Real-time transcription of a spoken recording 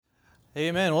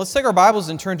Amen. Well, let's take our Bibles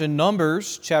and turn to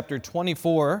Numbers chapter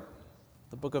 24,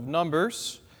 the book of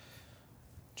Numbers,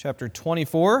 chapter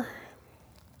 24.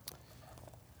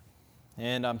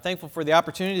 And I'm thankful for the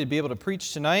opportunity to be able to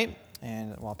preach tonight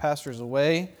and while Pastor's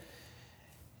away.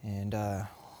 And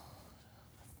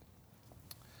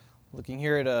looking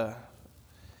here at a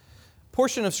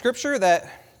portion of Scripture that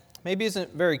maybe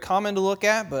isn't very common to look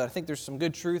at, but I think there's some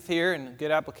good truth here and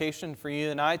good application for you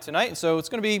and I tonight. And so it's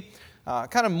going to be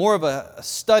kind of more of a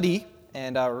study,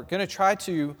 and we're going to try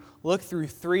to look through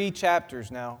 3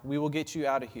 chapters now. We will get you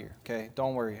out of here, okay?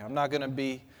 Don't worry. I'm not going to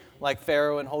be like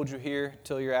Pharaoh and hold you here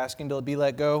till you're asking to be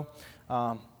let go.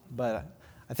 But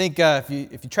I think if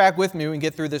you track with me, we can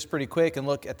get through this pretty quick and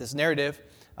look at this narrative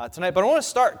tonight. But I want to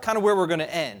start kind of where we're going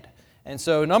to end. And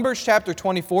so Numbers chapter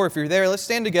 24, if you're there, let's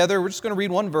stand together. We're just going to read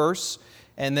one verse,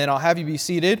 and then I'll have you be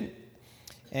seated.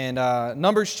 And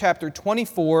Numbers chapter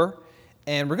 24,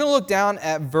 and we're going to look down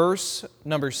at verse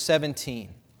number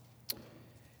 17.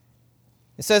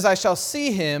 It says, I shall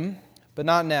see him, but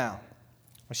not now.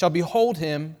 I shall behold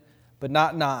him, but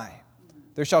not nigh.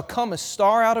 There shall come a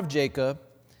star out of Jacob,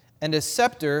 and a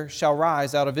scepter shall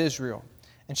rise out of Israel,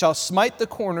 and shall smite the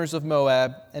corners of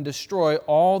Moab, and destroy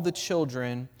all the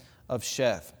children of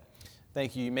Sheth.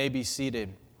 Thank you. You may be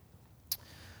seated.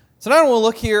 Tonight we'll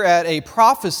look here at a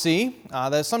prophecy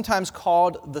that is sometimes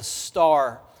called the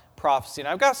star prophecy. And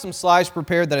I've got some slides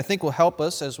prepared that I think will help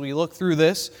us as we look through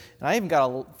this. And I even got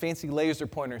a fancy laser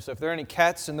pointer, so if there are any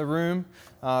cats in the room,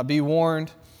 be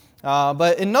warned. I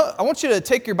want you to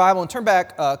take your Bible and turn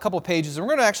back a couple pages, and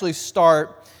we're going to actually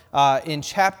start in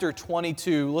chapter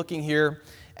 22, looking here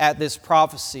at this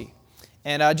prophecy.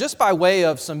 And just by way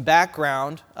of some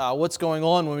background, what's going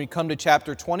on when we come to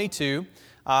chapter 22,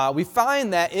 we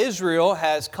find that Israel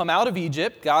has come out of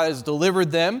Egypt. God has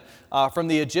delivered them from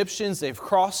the Egyptians. They've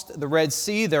crossed the Red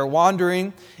Sea. They're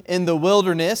wandering in the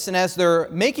wilderness. And as they're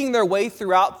making their way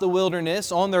throughout the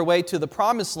wilderness, on their way to the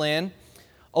Promised Land,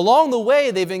 along the way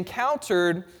they've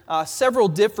encountered several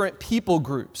different people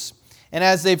groups. And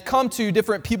as they've come to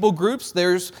different people groups,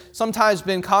 there's sometimes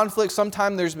been conflict,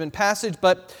 sometimes there's been passage.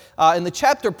 But in the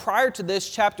chapter prior to this,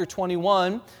 chapter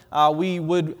 21, we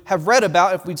would have read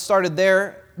about, if we'd started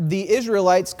there, the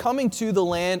Israelites coming to the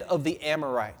land of the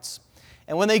Amorites.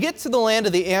 And when they get to the land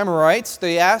of the Amorites,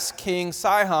 they ask King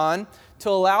Sihon to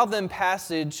allow them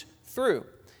passage through.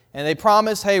 And they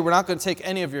promise, hey, we're not going to take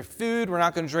any of your food. We're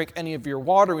not going to drink any of your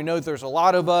water. We know there's a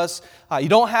lot of us. You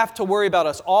don't have to worry about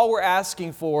us. All we're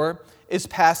asking for is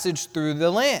passage through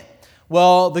the land.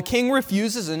 Well, the king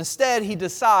refuses, and instead he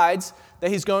decides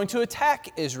that he's going to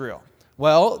attack Israel.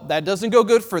 Well, that doesn't go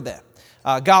good for them.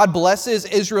 God blesses,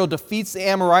 Israel defeats the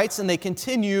Amorites, and they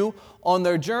continue on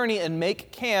their journey and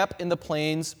make camp in the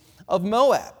plains of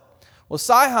Moab. Well,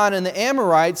 Sihon and the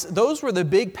Amorites, those were the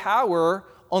big power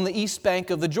on the east bank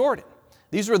of the Jordan.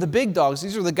 These were the big dogs.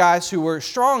 These were the guys who were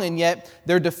strong, and yet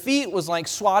their defeat was like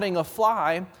swatting a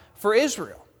fly for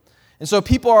Israel. And so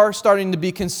people are starting to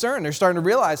be concerned. They're starting to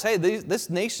realize, hey, this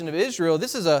nation of Israel,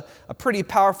 this is a pretty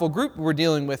powerful group we're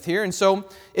dealing with here. And so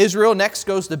Israel next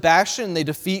goes to Bashan. They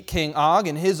defeat King Og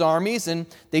and his armies, and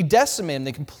they decimate him.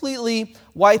 They completely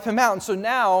wipe him out. And so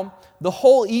now the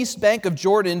whole east bank of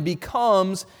Jordan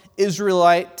becomes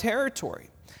Israelite territory.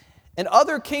 And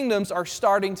other kingdoms are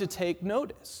starting to take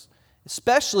notice,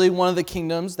 especially one of the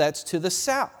kingdoms that's to the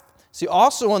south. See,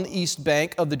 also on the east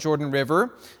bank of the Jordan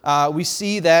River, we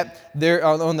see that there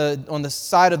on the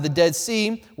side of the Dead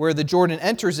Sea, where the Jordan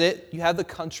enters it, you have the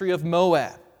country of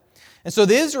Moab. And so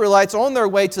the Israelites, on their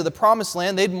way to the Promised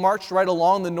Land, they'd marched right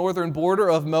along the northern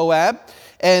border of Moab,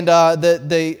 and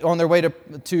they on their way to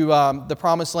the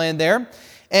Promised Land there.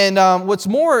 And what's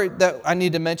more that I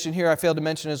need to mention here, I failed to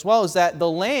mention as well, is that the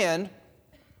land,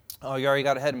 oh, you already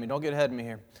got ahead of me. Don't get ahead of me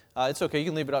here. It's okay, you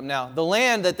can leave it up now. The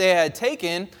land that they had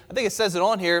taken, I think it says it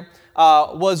on here,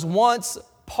 was once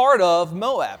part of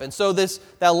Moab. And so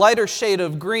that lighter shade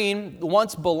of green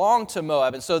once belonged to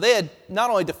Moab. And so they had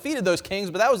not only defeated those kings,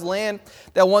 but that was land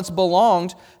that once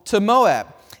belonged to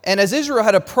Moab. And as Israel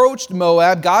had approached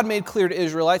Moab, God made clear to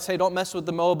Israelites, hey, don't mess with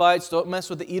the Moabites, don't mess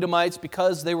with the Edomites,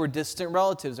 because they were distant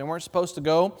relatives. They weren't supposed to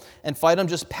go and fight them,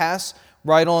 just pass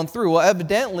right on through. Well,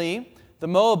 evidently, the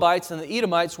Moabites and the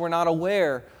Edomites were not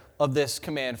aware of this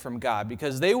command from God,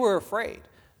 because they were afraid.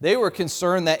 They were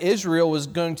concerned that Israel was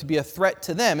going to be a threat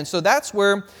to them. And so that's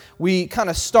where we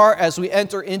kind of start as we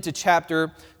enter into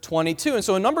chapter 22. And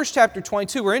so in Numbers chapter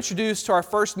 22, we're introduced to our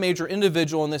first major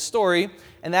individual in this story,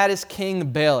 and that is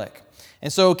King Balak.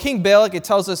 And so King Balak, it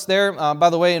tells us there, by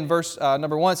the way, in verse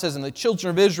number 1, it says, and the children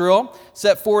of Israel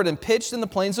set forward and pitched in the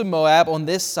plains of Moab on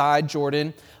this side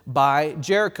Jordan by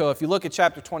Jericho. If you look at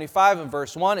chapter 25 and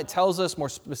verse 1, it tells us more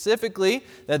specifically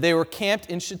that they were camped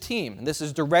in Shittim. And this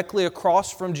is directly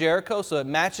across from Jericho, so it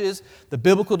matches the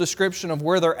biblical description of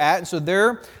where they're at. And so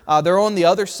they're on the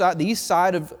other side, the east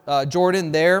side of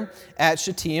Jordan there at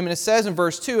Shittim. And it says in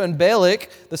verse 2, and Balak,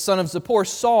 the son of Zippor,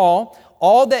 saw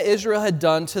all that Israel had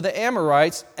done to the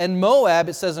Amorites, and Moab,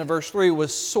 it says in verse 3,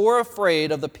 was sore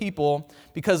afraid of the people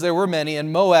because there were many,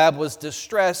 and Moab was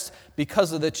distressed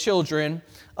because of the children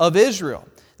of Israel.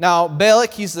 Now,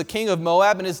 Balak, he's the king of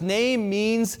Moab, and his name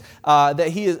means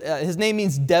his name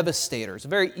means devastator. It's a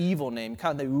very evil name,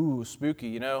 kind of ooh,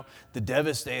 spooky, the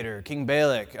devastator, King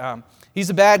Balak. He's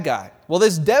a bad guy. Well,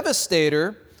 this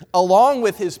devastator, along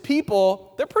with his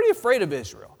people, they're pretty afraid of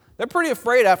Israel. They're pretty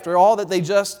afraid after all that they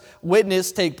just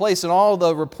witnessed take place and all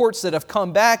the reports that have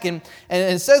come back. And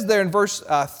it says there in verse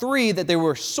 3 that they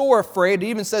were sore afraid. It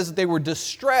even says that they were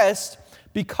distressed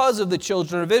because of the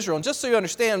children of Israel. And just so you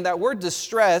understand, that word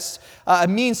distressed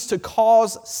means to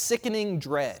cause sickening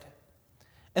dread.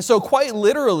 And so quite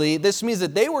literally, this means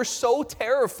that they were so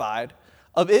terrified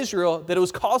of Israel that it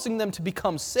was causing them to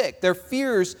become sick. Their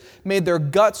fears made their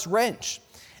guts wrench.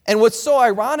 And what's so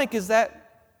ironic is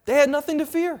that they had nothing to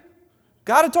fear.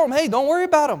 God had told them, hey, don't worry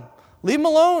about them. Leave them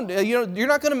alone. You're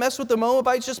not going to mess with the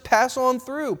Moabites. Just pass on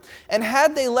through. And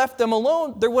had they left them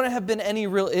alone, there wouldn't have been any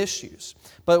real issues.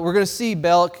 But we're going to see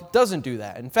Balak doesn't do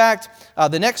that. In fact,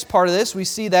 the next part of this, we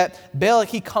see that Balak,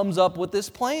 he comes up with this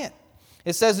plan.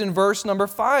 It says in verse number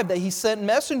 5 that he sent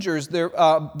messengers,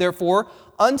 therefore,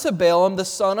 unto Balaam the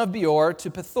son of Beor to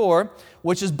Pethor,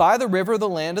 which is by the river, the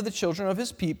land of the children of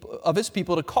his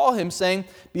people, to call him, saying,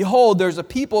 behold, there's a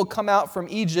people come out from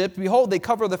Egypt. Behold, they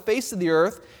cover the face of the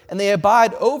earth, and they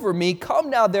abide over me. Come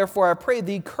now, therefore, I pray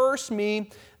thee, curse me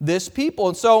this people.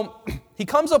 And so he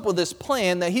comes up with this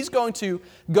plan that he's going to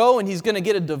go and he's going to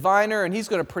get a diviner and he's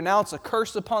going to pronounce a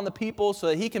curse upon the people so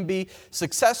that he can be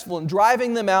successful in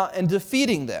driving them out and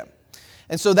defeating them.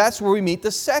 And so that's where we meet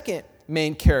the second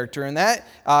main character, and that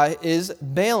is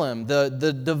Balaam, the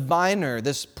diviner,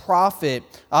 this prophet,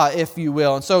 if you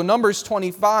will. And so Numbers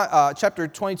 25, chapter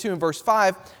 22 and verse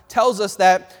 5 tells us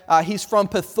that he's from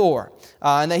Pethor,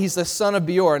 and that he's the son of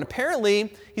Beor. And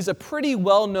apparently, he's a pretty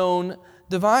well-known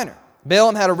diviner.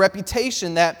 Balaam had a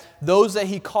reputation that those that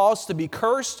he caused to be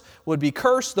cursed would be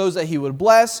cursed, those that he would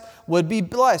bless would be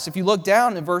blessed. If you look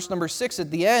down in verse number 6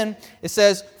 at the end, it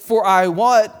says, for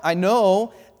I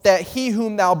know that he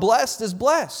whom thou blessed is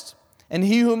blessed, and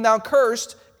he whom thou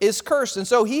cursed is cursed. And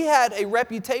so he had a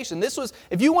reputation.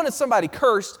 If you wanted somebody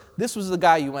cursed, this was the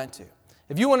guy you went to.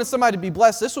 If you wanted somebody to be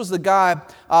blessed, this was the guy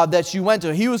that you went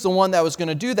to. He was the one that was going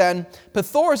to do that. And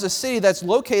Pethor is a city that's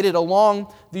located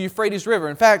along the Euphrates River.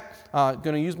 In fact, I'm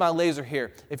going to use my laser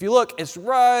here. If you look, it's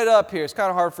right up here. It's kind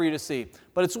of hard for you to see,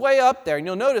 but it's way up there. And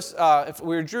you'll notice if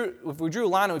we drew a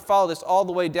line and we follow this all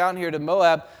the way down here to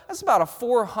Moab, that's about a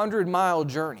 400-mile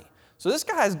journey. So this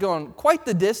guy's going quite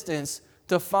the distance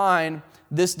to find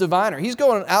this diviner. He's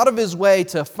going out of his way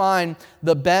to find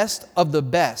the best of the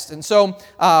best. And so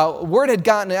word had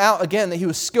gotten out again that he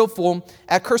was skillful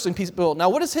at cursing people. Now,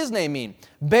 what does his name mean?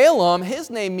 Balaam, his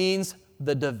name means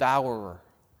the devourer.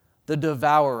 The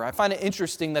devourer. I find it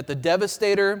interesting that the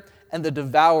devastator and the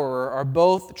devourer are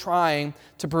both trying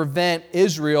to prevent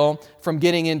Israel from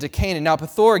getting into Canaan. Now,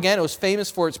 Pethor, again, it was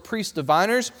famous for its priest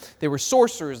diviners. They were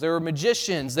sorcerers, they were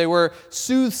magicians, they were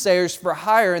soothsayers for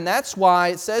hire, and that's why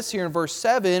it says here in verse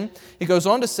 7, it goes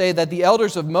on to say that the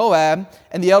elders of Moab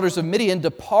and the elders of Midian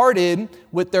departed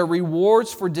with their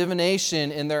rewards for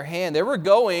divination in their hand. They were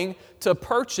going to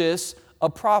purchase a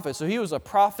prophet. So he was a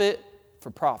prophet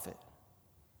for profit.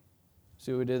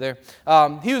 See what we did there?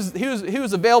 He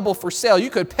was available for sale.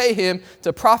 You could pay him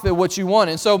to profit what you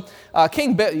want. And so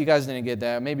King Balak, you guys didn't get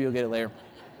that. Maybe you'll get it later.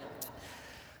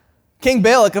 King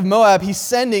Balak of Moab, he's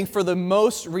sending for the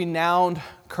most renowned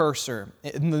curser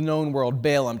in the known world,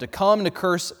 Balaam, to come to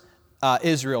curse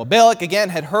Israel. Balak, again,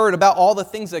 had heard about all the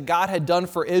things that God had done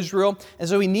for Israel, and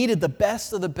so he needed the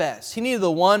best of the best. He needed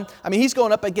the one, he's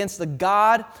going up against the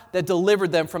God that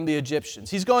delivered them from the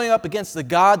Egyptians. He's going up against the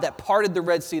God that parted the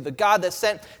Red Sea, the God that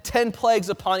sent 10 plagues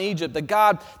upon Egypt, the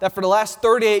God that for the last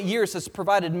 38 years has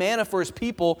provided manna for his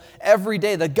people every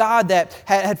day, the God that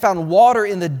had found water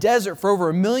in the desert for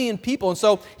over 1 million people. And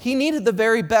so he needed the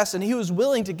very best, and he was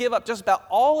willing to give up just about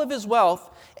all of his wealth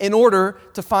in order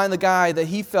to find the guy that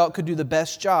he felt could do the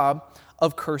best job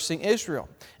of cursing Israel.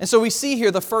 And so we see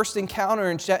here the first encounter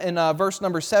in verse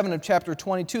number 7 of chapter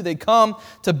 22. They come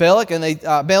to Balaam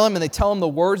and they tell him the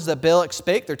words that Balak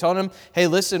spake. They're telling him, hey,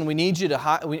 listen, we need you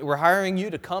we're hiring you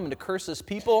to come and to curse this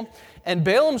people. And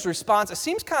Balaam's response, it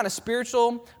seems kind of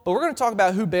spiritual, but we're going to talk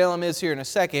about who Balaam is here in a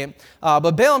second.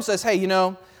 But Balaam says, hey,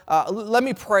 let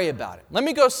me pray about it. Let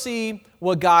me go see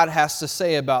what God has to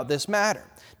say about this matter.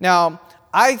 Now,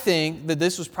 I think that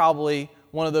this was probably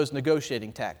one of those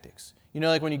negotiating tactics.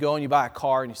 Like when you go and you buy a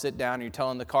car and you sit down and you're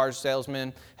telling the car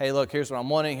salesman, hey, look, here's what I'm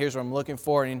wanting, here's what I'm looking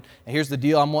for, and here's the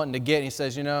deal I'm wanting to get. And he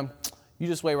says, you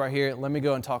just wait right here. Let me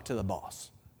go and talk to the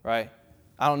boss, right?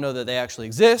 I don't know that they actually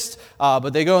exist,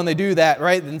 but they go and they do that,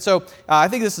 right? And so I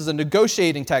think this is a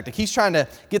negotiating tactic. He's trying to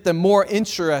get them more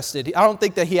interested. I don't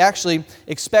think that he actually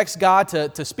expects God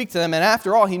to speak to them. And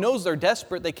after all, he knows they're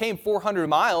desperate. They came 400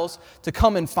 miles to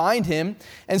come and find him.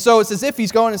 And so it's as if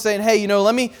he's going and saying, hey,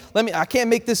 let me, I can't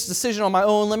make this decision on my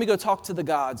own. Let me go talk to the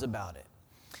gods about it.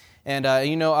 And,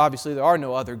 obviously there are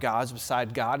no other gods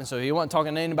beside God. And so he wasn't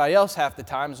talking to anybody else half the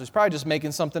time. So he's probably just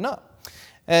making something up.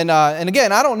 And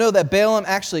again, I don't know that Balaam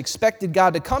actually expected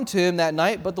God to come to him that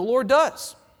night, but the Lord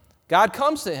does. God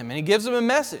comes to him and he gives him a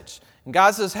message. And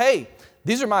God says, hey,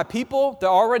 these are my people. They're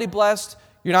already blessed.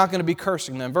 You're not going to be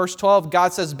cursing them. Verse 12,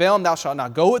 God says, Balaam, thou shalt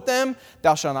not go with them.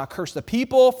 Thou shalt not curse the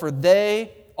people, for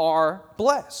they are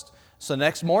blessed. So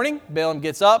next morning, Balaam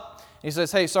gets up and he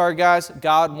says, hey, sorry guys,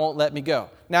 God won't let me go.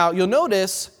 Now, you'll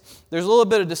notice there's a little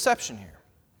bit of deception here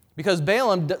because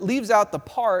Balaam leaves out the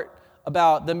part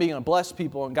about them being a blessed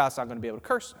people and God's not going to be able to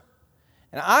curse them.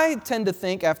 And I tend to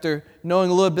think, after knowing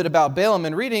a little bit about Balaam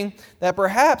and reading, that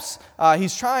perhaps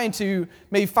he's trying to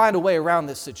maybe find a way around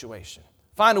this situation.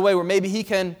 Find a way where maybe he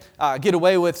can get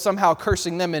away with somehow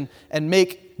cursing them and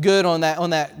make good on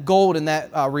that gold and that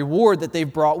reward that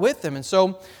they've brought with them. And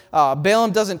so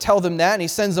Balaam doesn't tell them that, and he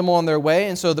sends them on their way.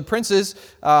 And so the princes,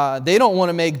 they don't want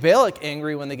to make Balak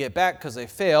angry when they get back because they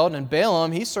failed. And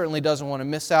Balaam, he certainly doesn't want to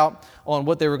miss out on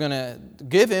what they were going to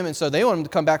give him. And so they want him to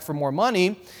come back for more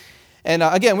money. And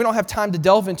again, we don't have time to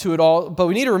delve into it all, but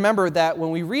we need to remember that when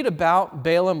we read about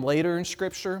Balaam later in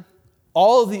Scripture,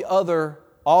 all of the other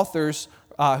authors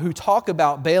who talk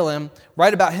about Balaam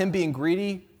write about him being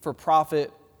greedy for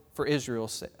profit for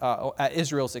at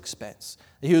Israel's expense.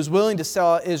 He was willing to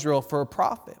sell out Israel for a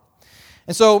profit.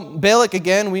 And so Balak,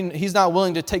 again, he's not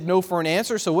willing to take no for an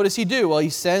answer. So what does he do? Well, he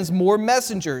sends more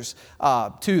messengers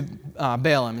to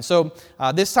Balaam. And so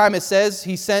this time it says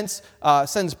he sends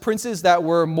princes that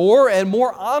were more and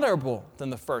more honorable than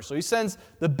the first. So he sends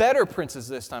the better princes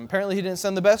this time. Apparently he didn't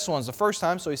send the best ones the first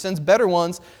time, so he sends better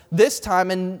ones this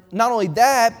time. And not only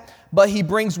that, but he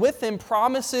brings with him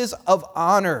promises of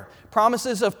honor,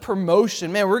 promises of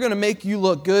promotion. Man, we're going to make you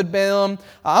look good, Balaam.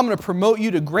 I'm going to promote you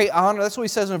to great honor. That's what he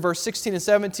says in verse 16 and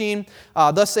 17.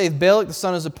 Thus saith Balak, the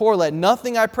son of Zippor, let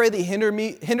nothing, I pray thee,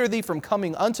 hinder thee from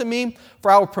coming unto me, for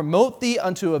I will promote thee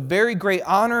unto a very great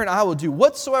honor, and I will do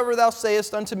whatsoever thou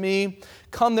sayest unto me.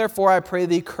 Come therefore, I pray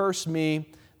thee, curse me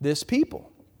this people.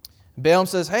 Balaam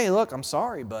says, hey, look, I'm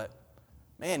sorry, but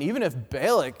man, even if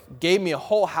Balak gave me a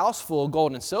whole house full of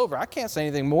gold and silver, I can't say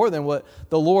anything more than what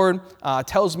the Lord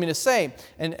tells me to say.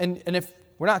 And if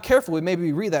we're not careful, we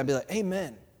maybe read that and be like,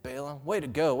 amen, Balaam, way to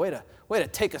go, way to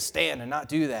take a stand and not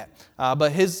do that.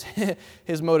 But his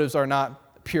motives are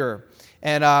not pure.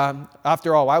 And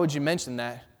after all, why would you mention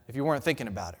that if you weren't thinking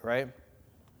about it, right?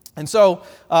 And so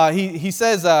he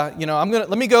says, let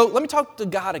me talk to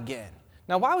God again.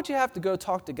 Now, why would you have to go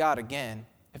talk to God again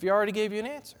if he already gave you an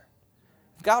answer?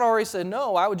 God already said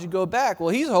no, why would you go back? Well,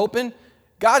 he's hoping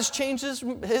God's changed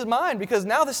his mind because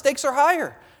now the stakes are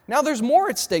higher. Now there's more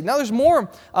at stake. Now there's more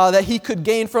that he could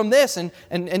gain from this. And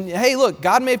hey, look,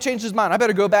 God may have changed his mind. I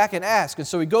better go back and ask. And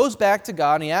so he goes back to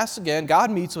God and he asks again. God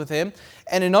meets with him.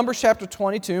 And in Numbers chapter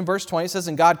 22, in verse 20, it says,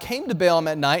 and God came to Balaam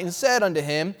at night and said unto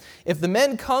him, if the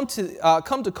men come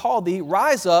to call thee,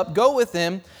 rise up, go with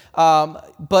them.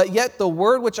 But yet the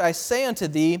word which I say unto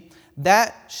thee,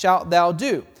 that shalt thou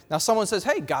do. Now someone says,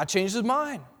 hey, God changed his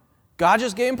mind. God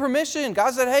just gave him permission.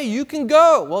 God said, hey, you can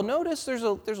go. Well, notice there's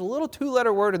a little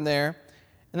two-letter word in there,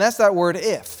 and that's that word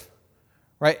if.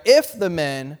 Right? If the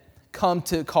men come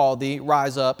to call thee,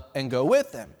 rise up and go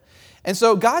with them. And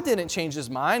so God didn't change his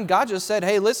mind. God just said,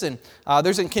 hey, listen,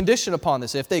 there's a condition upon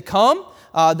this. If they come,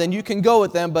 then you can go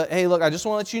with them. But hey, look, I just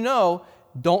want to let you know,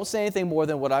 don't say anything more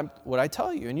than what I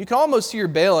tell you. And you can almost hear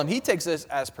Balaam. He takes this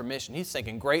as permission. He's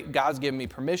thinking, great, God's given me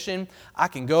permission. I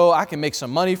can go. I can make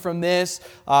some money from this.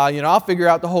 I'll figure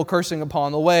out the whole cursing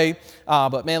upon the way.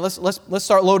 But man, let's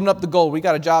start loading up the gold. We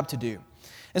got a job to do.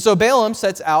 And so Balaam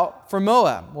sets out for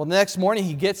Moab. Well, the next morning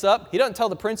he gets up. He doesn't tell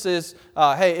the princes,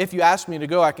 hey, if you ask me to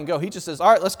go, I can go. He just says,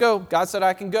 all right, let's go. God said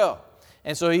I can go.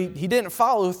 And so he didn't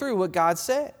follow through what God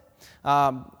said.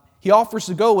 He offers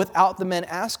to go without the men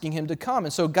asking him to come.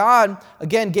 And so God,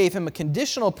 again, gave him a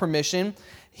conditional permission.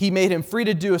 He made him free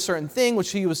to do a certain thing,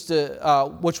 which was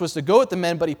to go with the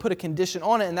men, but he put a condition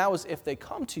on it, and that was if they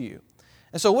come to you.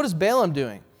 And so what is Balaam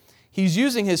doing? He's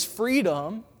using his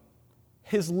freedom,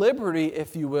 his liberty,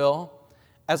 if you will,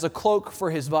 as a cloak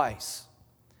for his vice.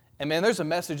 And man, there's a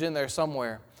message in there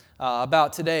somewhere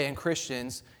about today and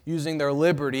Christians using their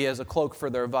liberty as a cloak for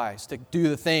their vice, to do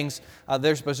the things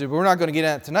they're supposed to do. But we're not going to get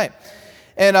into it tonight.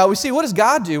 And we see, what does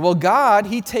God do? Well, God,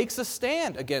 he takes a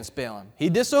stand against Balaam. He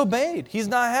disobeyed. He's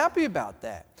not happy about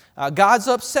that. God's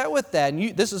upset with that.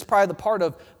 And this is probably the part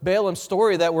of Balaam's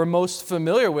story that we're most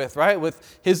familiar with, right?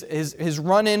 With his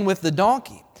run-in with the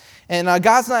donkey. And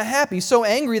God's not happy. He's so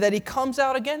angry that he comes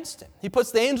out against him. He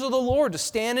puts the angel of the Lord to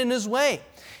stand in his way.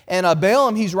 And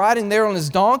Balaam, he's riding there on his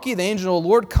donkey. The angel of the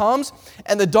Lord comes,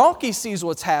 and the donkey sees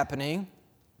what's happening,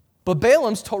 but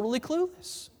Balaam's totally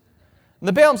clueless. And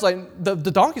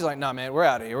the donkey's like, nah, man, we're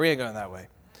out of here. We ain't going that way.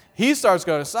 He starts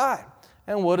going aside.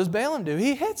 And what does Balaam do?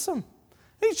 He hits him.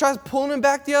 He tries pulling him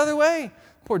back the other way.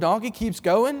 Poor donkey keeps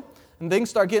going, and things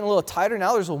start getting a little tighter.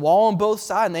 Now there's a wall on both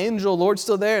sides, and the angel of the Lord's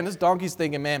still there, and this donkey's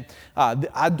thinking, man,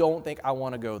 I don't think I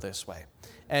want to go this way.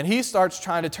 And he starts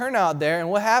trying to turn out there, and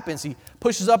what happens? He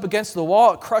pushes up against the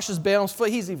wall. It crushes Balaam's foot.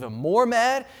 He's even more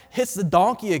mad, hits the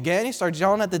donkey again. He starts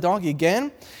yelling at the donkey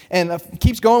again, and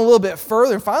keeps going a little bit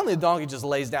further. And finally, the donkey just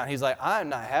lays down. He's like, I'm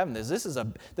not having this.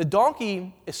 The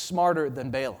donkey is smarter than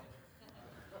Balaam.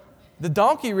 The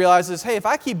donkey realizes, hey, if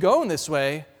I keep going this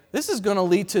way, this is going to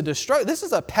lead to destruction. This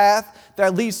is a path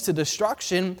that leads to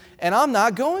destruction, and I'm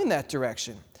not going that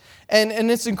direction.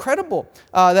 And it's incredible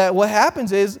that what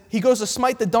happens is he goes to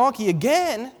smite the donkey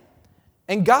again,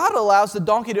 and God allows the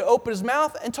donkey to open his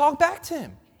mouth and talk back to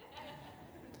him.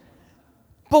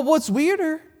 But what's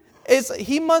weirder is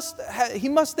he must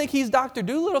think he's Dr.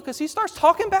 Dolittle, because he starts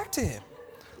talking back to him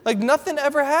like nothing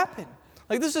ever happened.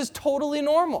 Like this is totally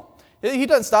normal. He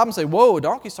doesn't stop and say, whoa, a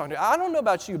donkey's talking to you. I don't know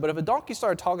about you, but if a donkey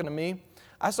started talking to me,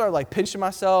 I started like pinching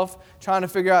myself, trying to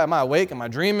figure out, am I awake? Am I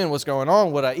dreaming? What's going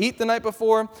on? What I eat the night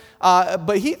before?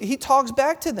 But he talks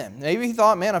back to them. Maybe he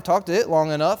thought, man, I've talked to it long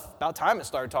enough. About time it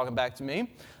started talking back to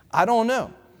me. I don't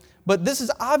know. But this is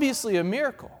obviously a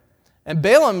miracle. And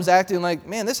Balaam's acting like,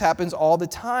 man, this happens all the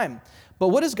time. But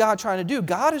what is God trying to do?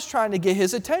 God is trying to get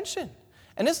his attention.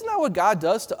 And isn't that what God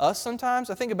does to us sometimes?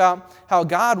 I think about how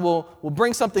God will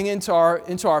bring something into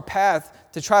our path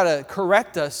to try to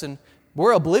correct us, and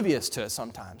we're oblivious to it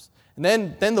sometimes. And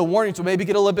then the warnings will maybe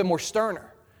get a little bit more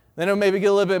sterner. Then it'll maybe get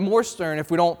a little bit more stern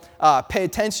if we don't pay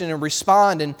attention and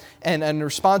respond and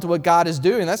respond to what God is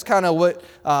doing. That's kind of what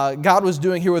God was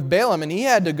doing here with Balaam, and he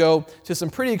had to go to some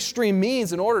pretty extreme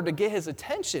means in order to get his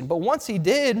attention. But once he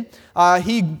did,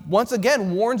 he once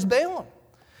again warns Balaam.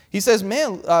 He says,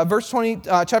 man,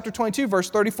 chapter 22, verse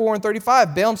 34 and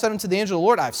 35, Balaam said unto the angel of the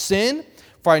Lord, I've sinned,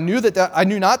 for I knew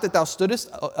not that thou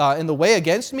stoodest in the way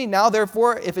against me. Now,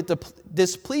 therefore, if it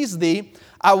displease thee,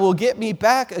 I will get me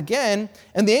back again.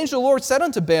 And the angel of the Lord said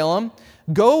unto Balaam,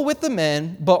 go with the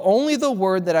men, but only the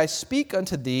word that I speak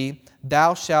unto thee,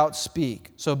 thou shalt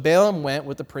speak. So Balaam went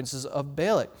with the princes of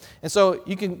Balak. And so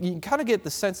you can kind of get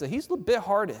the sense that he's a little bit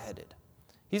hard-headed.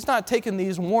 He's not taking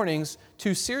these warnings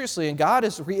too seriously, and God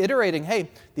is reiterating, hey,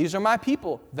 these are my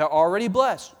people. They're already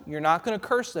blessed. You're not going to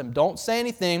curse them. Don't say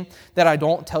anything that I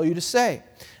don't tell you to say.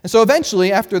 And so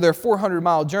eventually, after their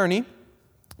 400-mile journey,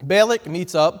 Balak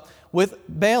meets up with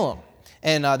Balaam.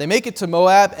 And they make it to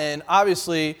Moab, and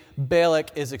obviously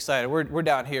Balak is excited. We're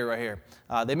down here, right here.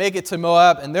 They make it to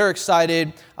Moab, and they're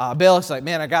excited. Balak's like,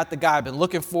 man, I got the guy I've been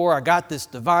looking for. I got this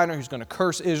diviner who's going to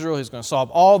curse Israel. He's going to solve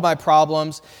all of my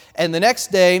problems. And the next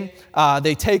day,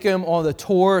 they take him on the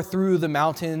tour through the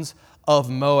mountains of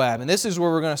Moab. And this is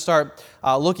where we're going to start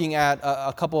looking at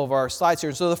a couple of our slides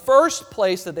here. So the first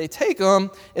place that they take him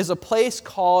is a place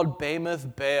called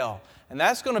Bamoth Baal. And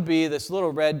that's going to be this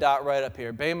little red dot right up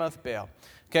here, Bamoth Baal.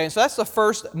 Okay, so that's the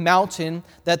first mountain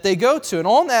that they go to. And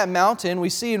on that mountain, we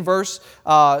see in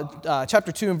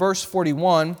chapter 2 and verse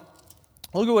 41,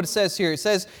 look at what it says here. It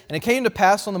says, and it came to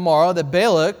pass on the morrow that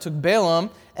Balak took Balaam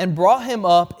and brought him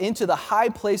up into the high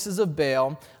places of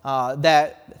Baal,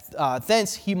 that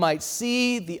thence he might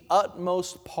see the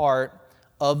utmost part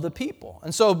of the people.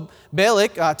 And so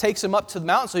Balak takes him up to the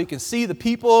mountain so he can see the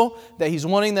people that he's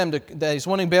wanting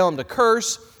Balaam to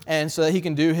curse. and so that he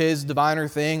can do his diviner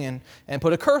thing and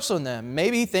put a curse on them.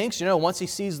 Maybe he thinks, once he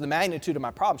sees the magnitude of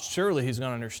my problem, surely he's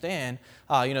going to understand,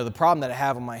 the problem that I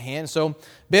have on my hand. So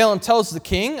Balaam tells the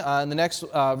king in the next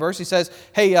verse, he says,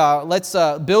 hey, let's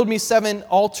build me 7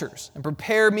 altars and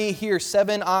prepare me here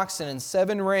 7 oxen and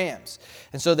 7 rams.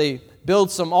 And so they build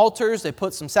some altars, they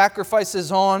put some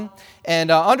sacrifices on,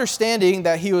 and understanding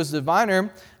that he was the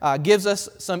diviner gives us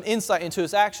some insight into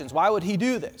his actions. Why would he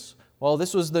do this? Well,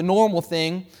 this was the normal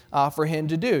thing for him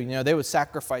to do. They would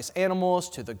sacrifice animals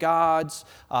to the gods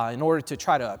in order to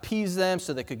try to appease them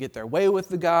so they could get their way with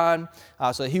the god,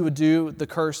 so that he would do the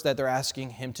curse that they're asking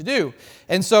him to do.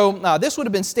 And so this would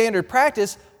have been standard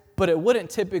practice, but it wouldn't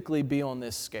typically be on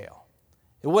this scale.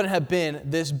 It wouldn't have been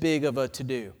this big of a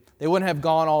to-do. They wouldn't have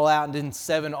gone all out and done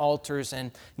 7 altars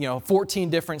and 14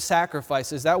 different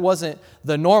sacrifices. That wasn't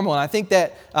the normal. And I think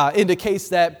that indicates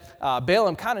that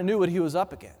Balaam kind of knew what he was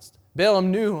up against.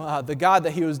 Balaam knew the God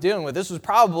that he was dealing with. This was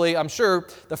probably, I'm sure,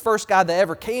 the first God that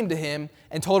ever came to him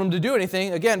and told him to do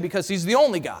anything, again, because he's the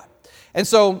only God. And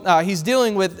so he's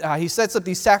dealing with, he sets up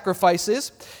these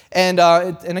sacrifices, and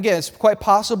again, it's quite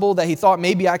possible that he thought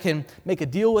maybe I can make a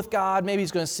deal with God, maybe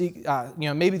he's going to seek,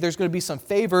 maybe there's going to be some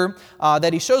favor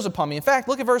that he shows upon me. In fact,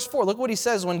 look at verse 4, look what he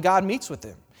says when God meets with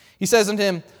him. He says unto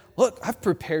him, look, I've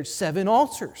prepared 7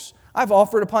 altars. I've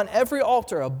offered upon every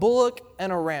altar a bullock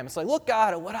and a ram. It's like, look,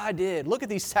 God, at what I did. Look at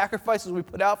these sacrifices we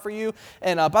put out for you.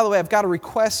 And by the way, I've got a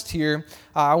request here.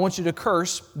 I want you to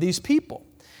curse these people.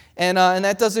 And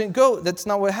that doesn't go, that's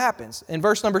not what happens. In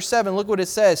verse number 7, look what it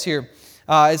says here.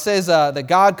 It says that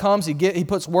God comes, he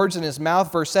puts words in his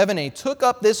mouth. Verse 7, and he took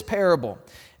up this parable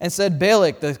and said,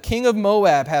 Balak, the king of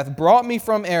Moab, hath brought me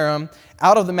from Aram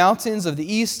out of the mountains of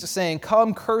the east, saying,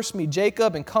 come, curse me,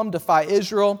 Jacob, and come defy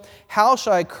Israel. How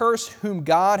shall I curse whom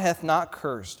God hath not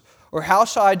cursed? Or how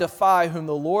shall I defy whom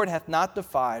the Lord hath not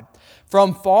defied?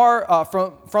 From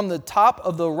the top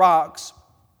of the rocks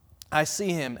I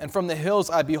see him, and from the hills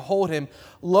I behold him.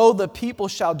 Lo, the people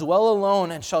shall dwell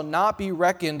alone, and shall not be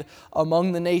reckoned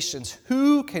among the nations.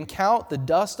 Who can count the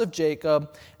dust of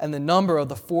Jacob, and the number of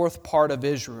the 4th part of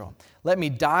Israel? Let me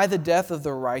die the death of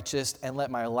the righteous, and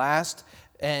let my last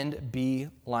end be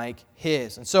like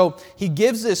his. And so he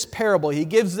gives this parable, he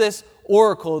gives this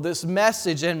oracle, this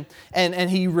message, and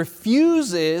he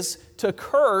refuses to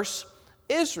curse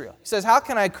Israel. He says, how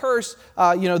can I curse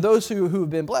those who have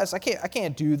been blessed? I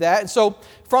can't do that. And so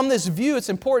from this view, it's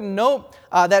important to note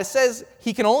that it says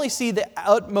he can only see the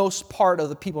utmost part of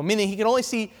the people, meaning he can only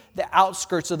see the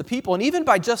outskirts of the people. And even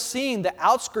by just seeing the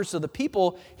outskirts of the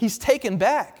people, he's taken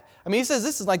back. I mean, he says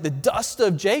this is like the dust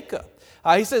of Jacob.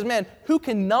 He says, man, who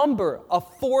can number a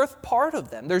 4th part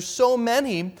of them? There's so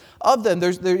many of them.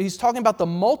 He's talking about the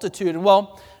multitude. And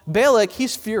well, Balak,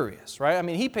 he's furious, right? I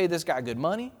mean, he paid this guy good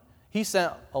money. He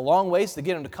sent a long ways to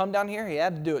get him to come down here. He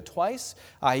had to do it twice.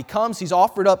 He comes, he's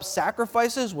offered up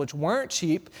sacrifices, which weren't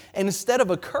cheap. And instead of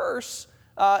a curse,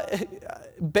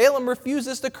 Balaam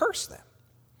refuses to curse them.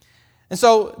 And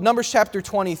so, Numbers chapter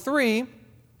 23,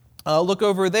 look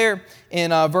over there in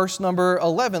verse number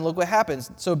 11. Look what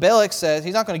happens. So Balak says,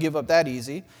 he's not going to give up that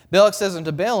easy. Balak says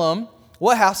unto Balaam,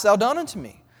 what hast thou done unto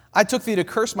me? I took thee to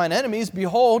curse mine enemies.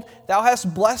 Behold, thou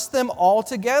hast blessed them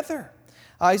altogether.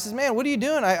 He says, man, what are you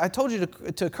doing? I told you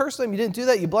to curse them. You didn't do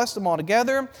that. You blessed them all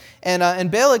together. And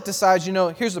Balak decides,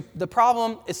 here's the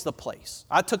problem. It's the place.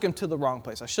 I took him to the wrong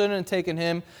place. I shouldn't have taken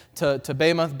him to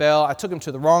Bamoth Bel. I took him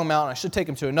to the wrong mountain. I should take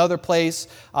him to another place,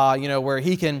 where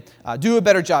he can do a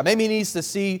better job. Maybe he needs to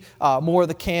see more of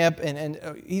the camp, and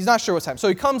he's not sure what's happening. So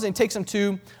he comes and takes him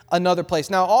to another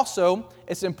place. Now, also,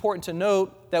 it's important to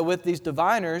note that with these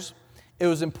diviners, it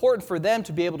was important for them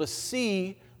to be able to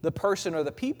see the person or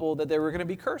the people that they were going to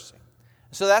be cursing.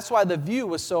 So that's why the view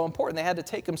was so important. They had to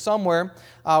take him somewhere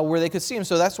where they could see him.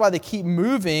 So that's why they keep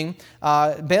moving.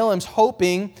 Balak's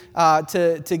hoping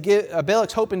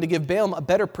to give Balaam a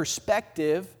better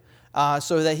perspective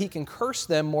so that he can curse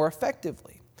them more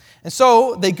effectively. And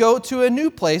so they go to a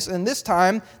new place, and this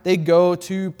time they go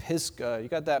to Pisgah. You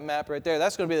got that map right there.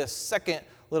 That's going to be the second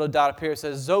little dot up here. It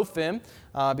says Zophim,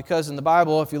 because in the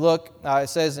Bible, if you look, it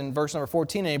says in verse number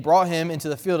 14, and he brought him into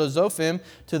the field of Zophim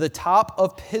to the top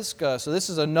of Pisgah. So this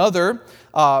is another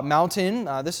mountain.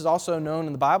 This is also known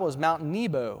in the Bible as Mount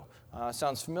Nebo.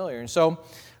 Sounds familiar. And so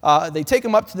they take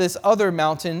him up to this other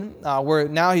mountain where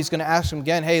now he's going to ask him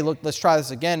again, hey, look, let's try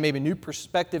this again. Maybe a new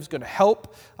perspective is going to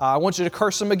help. I want you to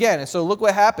curse him again. And so look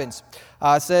what happens.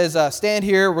 It says, stand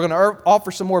here. We're going to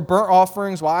offer some more burnt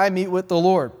offerings while I meet with the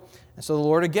Lord. And so the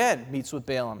Lord again meets with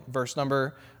Balaam. Verse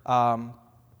number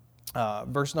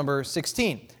verse number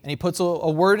 16. And he puts a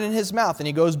word in his mouth, and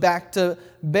he goes back to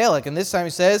Balak. And this time he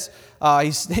says,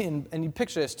 and you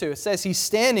picture this too, it says he's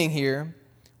standing here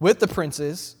with the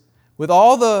princes, with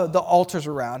all the altars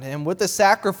around him, with the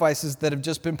sacrifices that have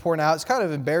just been poured out. It's kind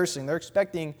of embarrassing. They're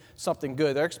expecting something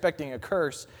good. They're expecting a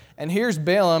curse. And here's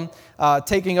Balaam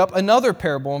taking up another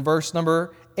parable in verse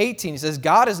number 18. He says,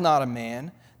 God is not a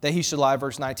man that he should lie,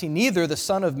 verse 19, neither the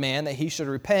Son of Man that he should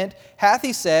repent. Hath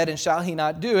he said, and shall he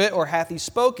not do it? Or hath he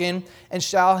spoken, and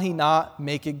shall he not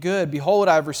make it good? Behold,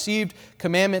 I have received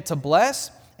commandment to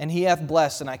bless, and he hath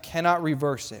blessed, and I cannot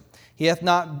reverse it. He hath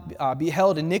not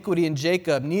beheld iniquity in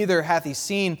Jacob, neither hath he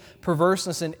seen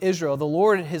perverseness in Israel. The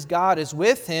Lord his God is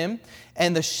with him,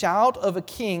 and the shout of a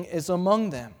king is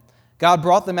among them. God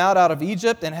brought them out of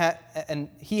Egypt, and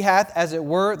he hath, as it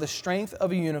were, the strength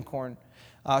of a unicorn.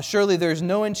 Surely there is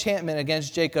no enchantment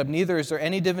against Jacob, neither is there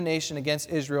any divination against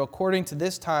Israel. According to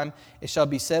this time it shall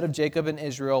be said of Jacob and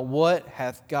Israel, what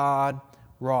hath God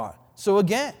wrought? So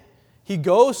again, he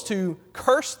goes to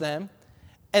curse them,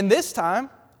 and this time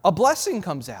a blessing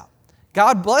comes out.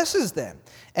 God blesses them.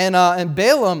 And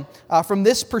Balaam, from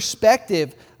this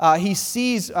perspective, he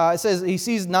sees, it says he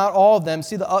sees not all of them,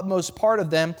 see the utmost part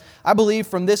of them. I believe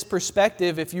from this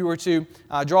perspective, if you were to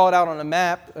draw it out on a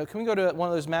map, can we go to one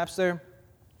of those maps there?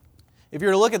 If you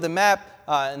were to look at the map,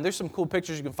 and there's some cool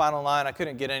pictures you can find online. I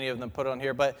couldn't get any of them put on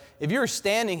here. But if you were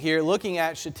standing here looking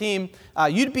at Shittim,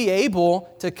 you'd be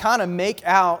able to kind of make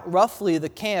out roughly the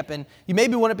camp. And you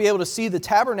maybe wouldn't be able to see the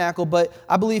tabernacle, but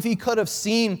I believe he could have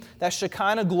seen that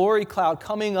Shekinah glory cloud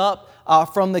coming up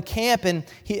from the camp. And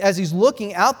as he's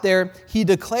looking out there, he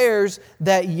declares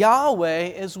that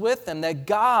Yahweh is with them, that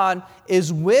God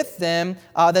is with them,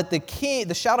 that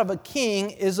the shout of a king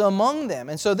is among them.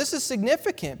 And so this is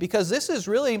significant because this is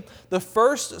really the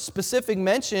first specific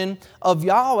mention of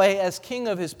Yahweh as king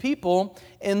of his people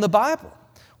in the Bible.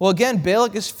 Well, again,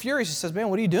 Balak is furious. He says, man,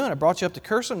 what are you doing? I brought you up to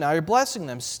curse them. Now you're blessing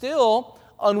them. Still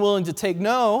unwilling to take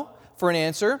no for an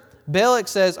answer, Balak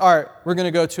says, all right, we're going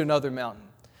to go to another mountain.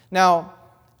 Now,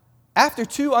 after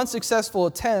 2 unsuccessful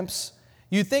attempts,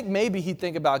 you'd think maybe he'd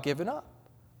think about giving up.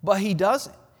 But he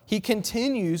doesn't. He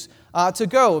continues to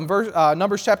go. In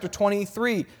Numbers chapter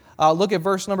 23, look at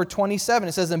verse number 27.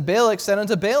 It says, and Balak said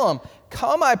unto Balaam,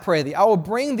 come, I pray thee, I will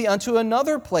bring thee unto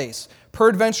another place.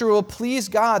 Peradventure will please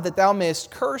God that thou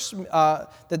mayest curse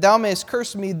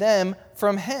me them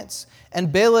from hence.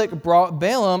 And Balak brought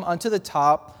Balaam unto the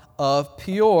top of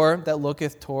Peor that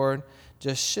looketh toward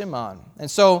Jeshimon. And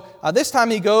so this time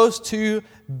he goes to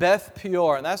Beth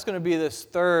Peor, and that's going to be this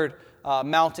third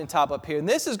mountaintop up here. And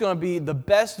this is going to be the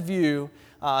best view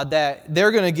that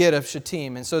they're going to get of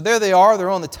Shittim. And so there they are. They're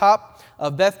on the top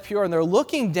of Beth Peor, and they're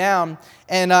looking down.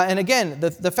 And again,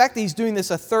 the fact that he's doing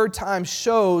this a third time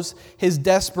shows his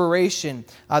desperation,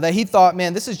 that he thought,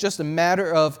 man, this is just a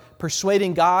matter of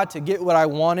persuading God to get what I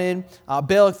wanted.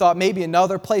 Balak thought maybe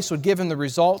another place would give him the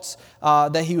results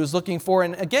that he was looking for.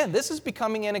 And again, this is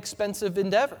becoming an expensive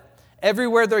endeavor.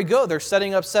 Everywhere they go, they're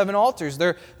setting up 7 altars.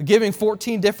 They're giving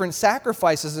 14 different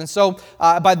sacrifices. And so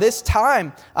by this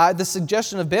time, the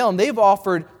suggestion of Balaam, they've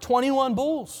offered 21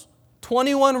 bulls,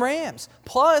 21 rams,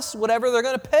 plus whatever they're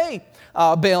going to pay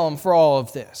Balaam for all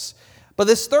of this. But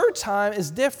this third time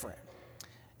is different.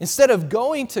 Instead of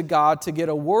going to God to get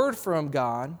a word from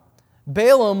God,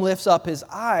 Balaam lifts up his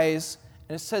eyes,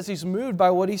 and it says he's moved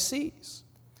by what he sees.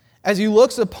 As he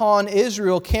looks upon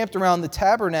Israel camped around the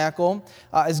tabernacle,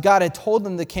 as God had told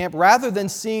them to camp, rather than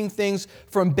seeing things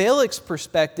from Balak's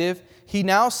perspective, he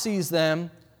now sees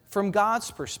them from God's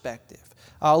perspective.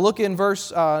 Look in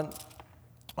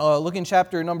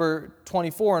chapter number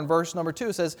 24 and verse number 2.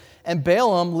 It says, and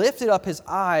Balaam lifted up his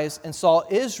eyes and saw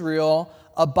Israel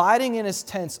abiding in his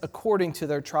tents according to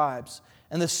their tribes.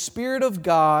 And the Spirit of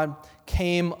God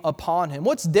came upon him.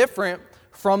 What's different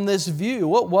from this view?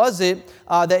 What was it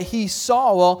that he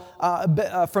saw?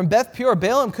 Well, from Beth Peor,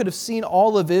 Balaam could have seen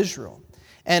all of Israel.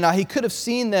 And he could have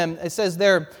seen them, it says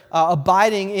they're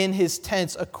abiding in his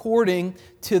tents according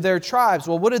to their tribes.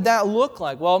 Well, what did that look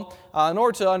like? Well, in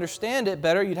order to understand it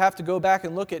better, you'd have to go back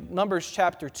and look at Numbers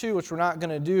chapter 2, which we're not going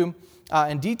to do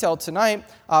in detail tonight.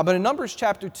 But in Numbers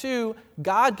chapter 2,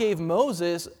 God gave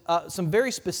Moses some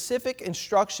very specific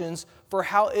instructions for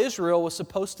how Israel was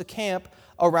supposed to camp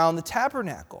around the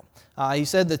tabernacle. He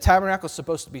said the tabernacle is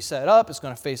supposed to be set up. It's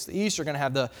going to face the east. You're going to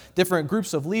have the different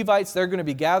groups of Levites. They're going to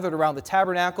be gathered around the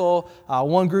tabernacle,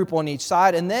 one group on each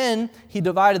side. And then he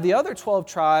divided the other 12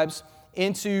 tribes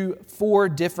into 4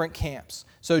 different camps.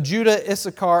 So Judah,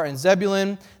 Issachar, and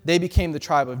Zebulun, they became the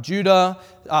tribe of Judah.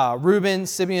 Reuben,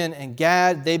 Simeon, and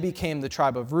Gad, they became the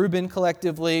tribe of Reuben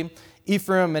collectively.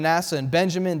 Ephraim, Manasseh, and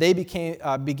Benjamin. They became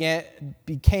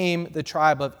the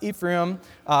tribe of Ephraim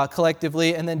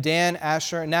collectively. And then Dan,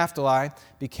 Asher, and Naphtali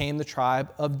became the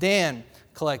tribe of Dan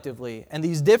collectively. And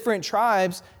these different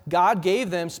tribes, God gave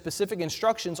them specific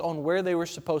instructions on where they were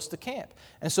supposed to camp.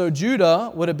 And so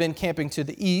Judah would have been camping to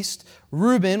the east,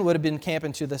 Reuben would have been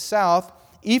camping to the south,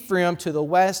 Ephraim to the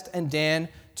west, and Dan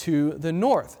to the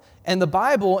north. And the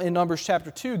Bible in Numbers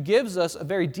chapter 2 gives us a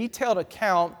very detailed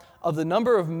account of the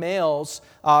number of males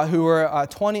who were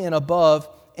 20 and above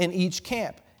in each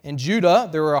camp. In Judah,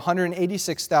 there were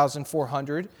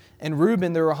 186,400. In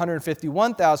Reuben, there were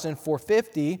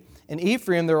 151,450. In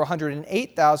Ephraim, there were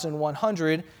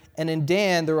 108,100. And in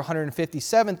Dan, there were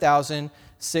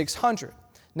 157,600.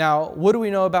 Now, what do we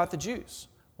know about the Jews?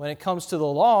 When it comes to the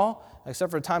law,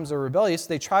 except for times they're rebellious,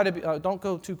 they try to be, you're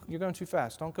going too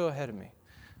fast. Don't go ahead of me.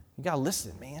 You got to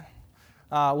listen, man.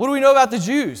 What do we know about the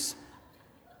Jews?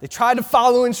 They tried to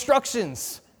follow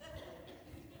instructions.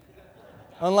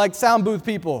 Unlike sound booth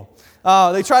people.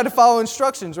 They tried to follow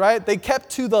instructions, right? They kept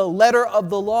to the letter of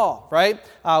the law, right?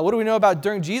 What do we know about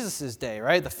during Jesus' day,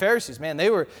 right? The Pharisees, man,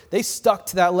 they stuck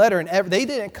to that letter, and they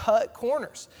didn't cut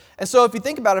corners. And so if you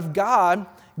think about it, if God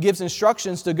gives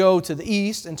instructions to go to the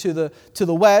east and to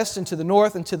the west and to the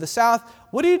north and to the south,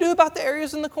 what do you do about the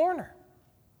areas in the corner?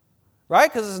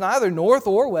 Right? Because it's neither north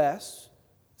or west.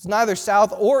 It's neither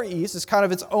south or east. It's kind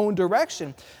of its own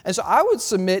direction. And so I would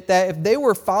submit that if they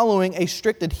were following a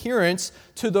strict adherence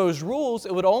to those rules,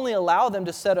 it would only allow them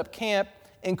to set up camp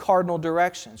in cardinal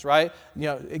directions, right?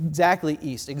 Exactly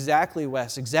east, exactly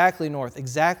west, exactly north,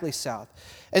 exactly south.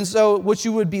 And so what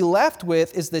you would be left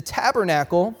with is the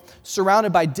tabernacle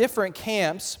surrounded by different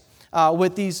camps,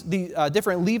 with these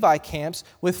different Levi camps,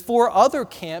 with 4 other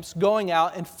camps going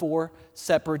out in 4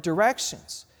 separate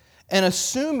directions. And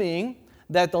assuming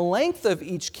that the length of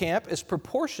each camp is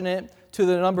proportionate to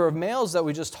the number of males that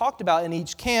we just talked about in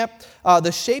each camp,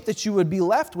 the shape that you would be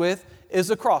left with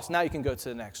is a cross. Now you can go to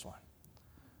the next one.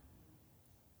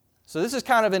 So this is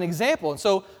kind of an example. And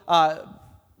so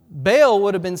Balaam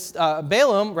would have been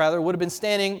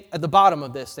standing at the bottom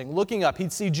of this thing, looking up.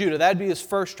 He'd see Judah. That'd be his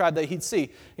first tribe that he'd see.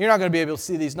 You're not going to be able to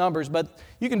see these numbers, but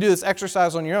you can do this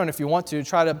exercise on your own if you want to.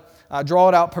 Try to draw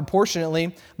it out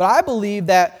proportionately. But I believe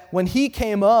that when he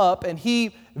came up and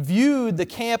he viewed the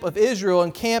camp of Israel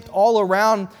and camped all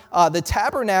around the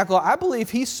tabernacle, I believe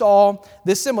he saw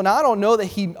this symbol. Now, I don't know that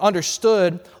he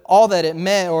understood all that it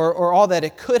meant or all that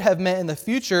it could have meant in the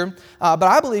future, but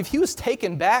I believe he was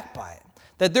taken back by it.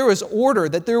 That there was order,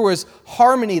 that there was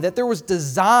harmony, that there was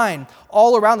design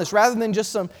all around this. Rather than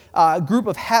just some group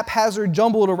of haphazard,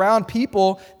 jumbled around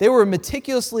people, they were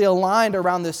meticulously aligned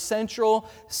around this central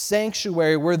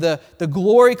sanctuary where the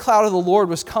glory cloud of the Lord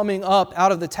was coming up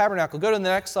out of the tabernacle. Go to the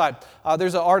next slide.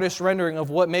 There's an artist's rendering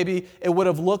of what maybe it would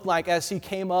have looked like as he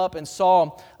came up and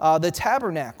saw the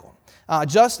tabernacle.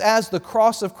 Just as the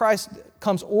cross of Christ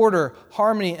comes order,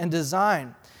 harmony, and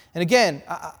design. And again,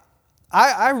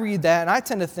 I read that and I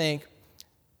tend to think,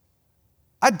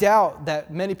 I doubt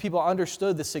that many people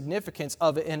understood the significance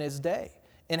of it in his day,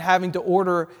 in having to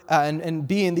order and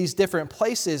be in these different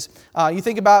places. You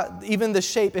think about even the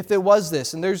shape, if it was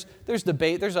this, and there's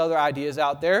debate, there's other ideas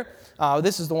out there.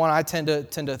 This is the one I tend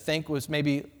to think was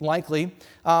maybe likely.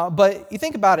 But you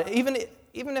think about it,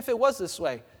 even if it was this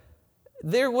way,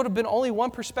 there would have been only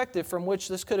one perspective from which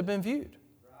this could have been viewed.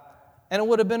 And it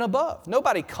would have been above.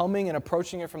 Nobody coming and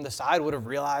approaching it from the side would have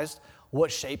realized what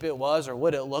shape it was or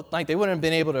what it looked like. They wouldn't have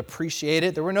been able to appreciate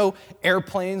it. There were no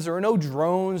airplanes. There were no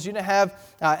drones. You didn't have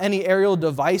any aerial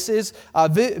devices.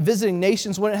 Visiting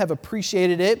nations wouldn't have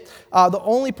appreciated it. The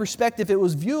only perspective it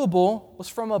was viewable was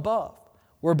from above,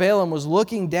 where Balaam was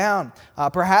looking down.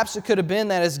 Perhaps it could have been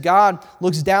that as God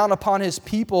looks down upon his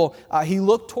people, he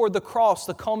looked toward the cross,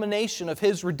 the culmination of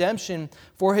his redemption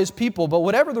for his people. But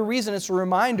whatever the reason, it's a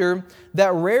reminder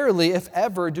that rarely, if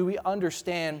ever, do we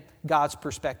understand God's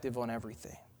perspective on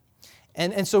everything.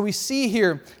 And so we see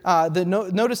here,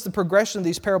 notice the progression of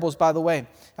these parables, by the way.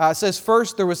 It says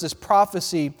first there was this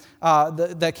prophecy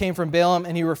that came from Balaam,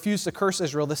 and he refused to curse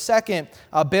Israel. The second,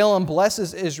 Balaam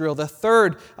blesses Israel. The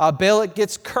third, Balak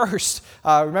gets cursed.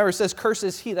 Remember, it says,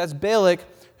 curses he. That's Balak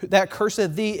that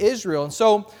curseth thee, Israel. And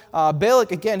so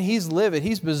Balak, again, he's livid.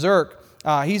 He's berserk.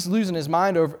 He's losing his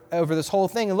mind over this whole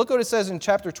thing. And look what it says in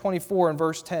chapter 24 and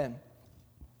verse 10.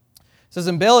 It says,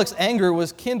 and Balak's anger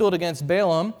was kindled against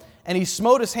Balaam, and he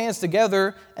smote his hands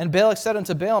together, and Balak said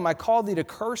unto Balaam, I called thee to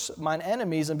curse mine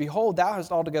enemies, and behold, thou hast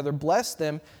altogether blessed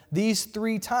them these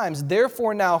 3 times.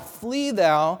 Therefore now flee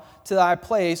thou to thy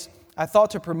place. I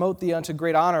thought to promote thee unto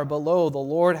great honor, but lo, the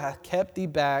Lord hath kept thee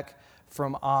back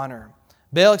from honor.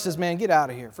 Balak says, man, get out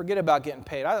of here. Forget about getting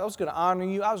paid. I was going to honor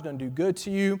you. I was going to do good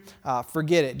to you.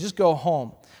 Forget it. Just go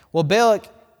home. Well, Balak,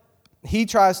 he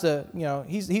tries to,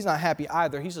 he's not happy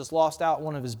either. He's just lost out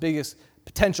one of his biggest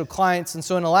potential clients. And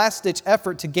so in a last-ditch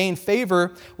effort to gain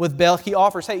favor with Balak,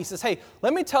 he says, hey,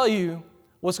 let me tell you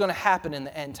what's going to happen in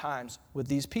the end times with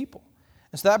these people.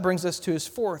 And so that brings us to his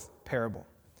fourth parable.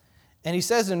 And he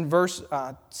says in verse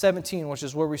 17, which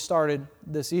is where we started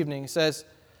this evening, he says,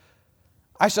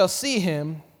 I shall see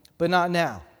him, but not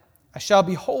now. I shall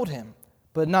behold him,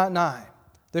 but not nigh.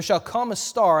 There shall come a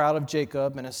star out of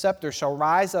Jacob, and a scepter shall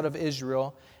rise out of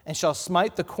Israel, and shall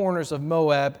smite the corners of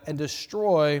Moab, and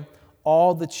destroy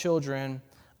all the children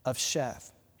of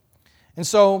Sheth. And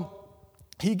so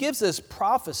he gives this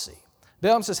prophecy.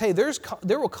 Balaam says, hey,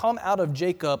 there will come out of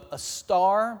Jacob a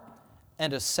star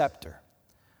and a scepter.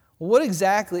 Well, what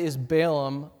exactly is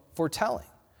Balaam foretelling?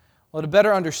 Well, to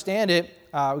better understand it,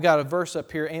 we got a verse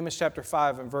up here, Amos chapter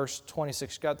 5 and verse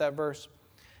 26. You got that verse?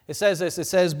 It says this, it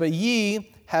says, but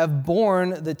ye have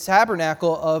borne the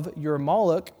tabernacle of your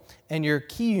Moloch and your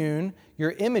Kiyun,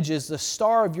 your images, the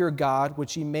star of your God,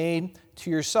 which ye made to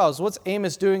yourselves. What's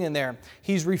Amos doing in there?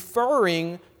 He's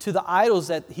referring to the idols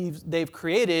that they've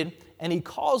created, and he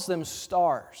calls them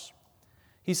stars.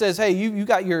 He says, hey, you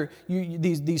got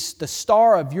the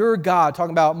star of your God,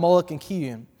 talking about Moloch and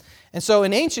Kiyun. And so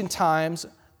in ancient times,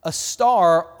 a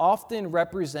star often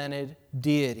represented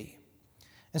deity.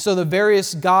 And so the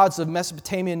various gods of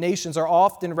Mesopotamian nations are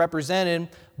often represented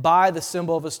by the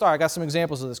symbol of a star. I got some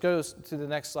examples of this. Go to the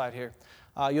next slide here.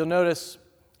 You'll notice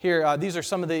here, these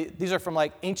are from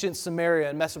like ancient Samaria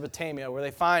and Mesopotamia, where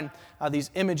they find these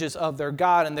images of their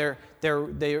god, and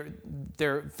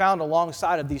they're found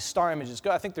alongside of these star images.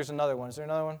 I think there's another one. Is there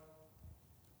another one?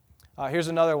 Here's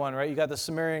another one, right? You got the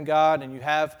Sumerian god, and you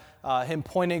have him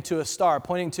pointing to a star,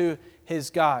 pointing to his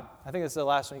god. I think that's the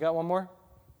last one. You got one more?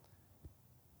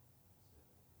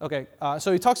 Okay,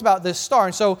 so he talks about this star.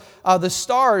 And so the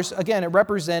stars, again, it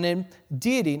represented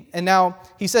deity. And now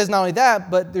he says not only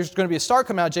that, but there's going to be a star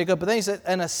coming out of Jacob. But then he said,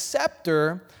 and a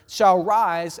scepter shall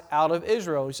rise out of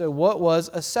Israel. He said, what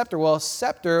was a scepter? Well, a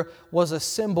scepter was a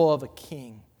symbol of a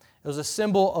king. It was a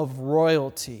symbol of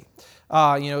royalty.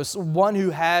 It's one who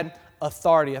had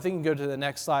authority. I think you can go to the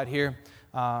next slide here.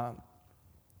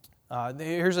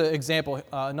 Here's an example,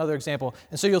 another example.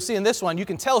 And so you'll see in this one, you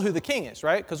can tell who the king is,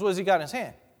 right? Because what has he got in his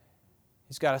hand?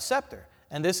 He's got a scepter.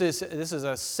 And this is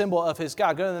a symbol of his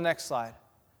God. Go to the next slide.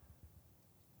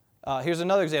 Here's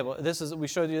another example. We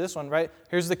showed you this one, right?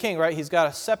 Here's the king, right? He's got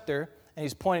a scepter, and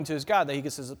he's pointing to his God, that he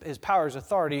gets his power, his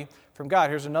authority from God.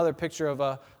 Here's another picture of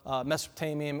a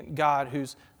Mesopotamian god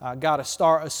who's got a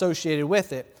star associated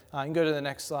with it. You can go to the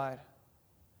next slide.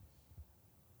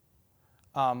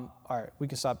 All right, we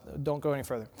can stop. Don't go any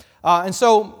further. And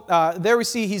so there we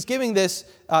see he's giving these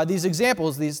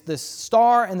examples, this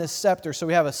star and this scepter. So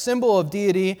we have a symbol of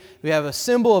deity. We have a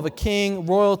symbol of a king,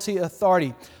 royalty,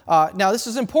 authority. Now this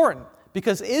is important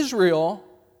because Israel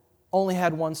only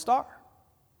had one star,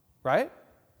 right?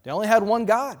 They only had one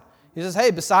God. He says,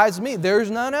 hey, besides me, there's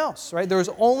none else, right? There's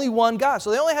only one God. So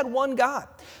they only had one God.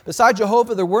 Besides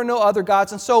Jehovah, there were no other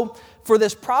gods. And so for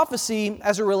this prophecy,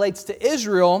 as it relates to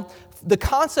Israel, the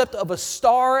concept of a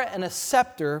star and a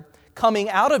scepter coming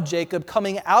out of Jacob,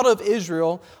 coming out of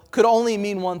Israel, could only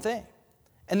mean one thing.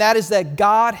 And that is that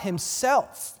God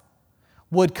himself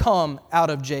would come out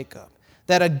of Jacob.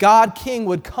 That a God king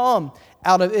would come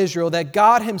out of Israel. That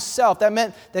God himself, that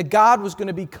meant that God was going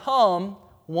to become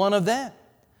one of them.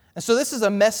 And so this is a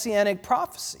messianic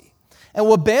prophecy. And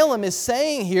what Balaam is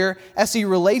saying here, as he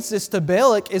relates this to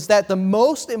Balak, is that the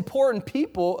most important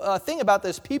thing about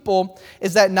this people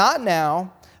is that not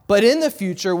now, but in the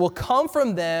future will come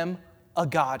from them a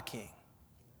God king.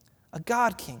 A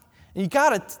God king. And you got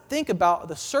to think about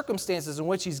the circumstances in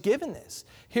which he's given this.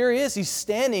 Here he is, he's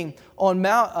standing on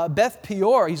Mount Beth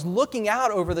Peor. He's looking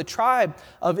out over the tribe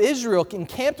of Israel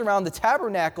encamped around the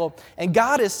tabernacle. And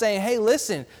God is saying, hey,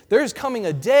 listen, there's coming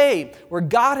a day where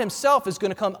God himself is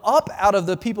going to come up out of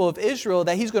the people of Israel,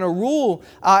 that he's going to rule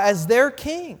as their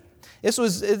king. This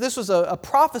was a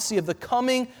prophecy of the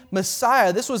coming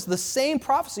Messiah. This was the same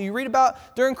prophecy you read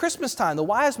about during Christmas time. The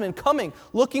wise men coming,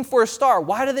 looking for a star.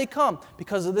 Why do they come?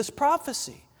 Because of this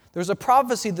prophecy. There was a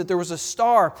prophecy that there was a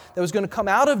star that was going to come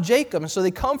out of Jacob. And so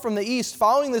they come from the east,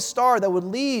 following this star that would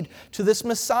lead to this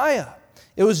Messiah.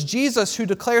 It was Jesus who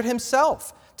declared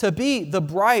himself to be the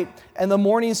bright and the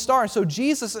morning star. And so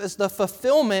Jesus is the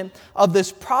fulfillment of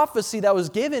this prophecy that was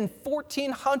given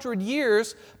 1,400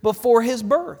 years before his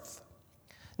birth.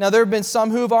 Now, there have been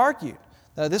some who have argued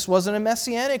that this wasn't a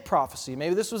messianic prophecy.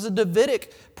 Maybe this was a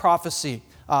Davidic prophecy.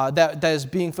 that is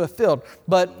being fulfilled.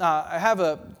 But I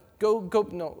have go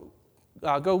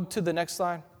to the next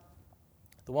slide.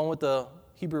 The one with the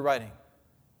Hebrew writing.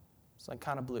 It's like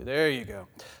kind of blue. There you go.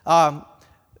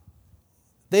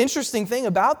 The interesting thing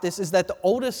about this is that the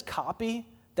oldest copy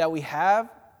that we have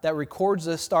that records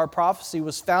this star prophecy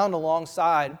was found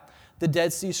alongside the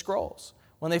Dead Sea Scrolls.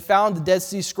 When they found the Dead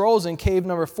Sea Scrolls in cave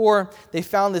number 4, they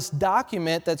found this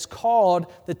document that's called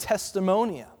the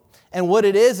Testimonia. And what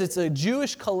it is, it's a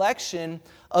Jewish collection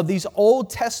of these Old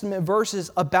Testament verses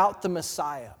about the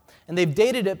Messiah. And they've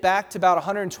dated it back to about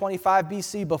 125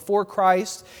 BC before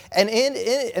Christ.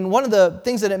 And one of the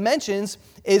things that it mentions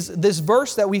is this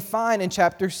verse that we find in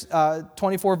chapter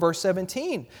 24, verse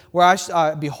 17, where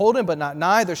I behold him, but not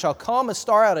nigh. There shall come a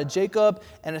star out of Jacob,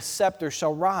 and a scepter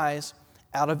shall rise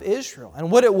out of Israel. And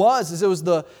what it was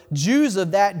the Jews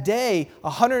of that day,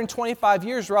 125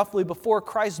 years roughly before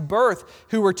Christ's birth,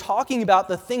 who were talking about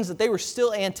the things that they were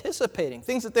still anticipating,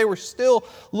 things that they were still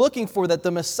looking for, that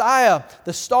the Messiah,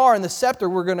 the star, and the scepter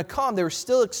were going to come. They were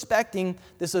still expecting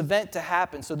this event to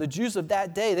happen. So the Jews of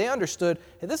that day, they understood,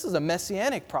 hey, this is a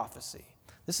messianic prophecy.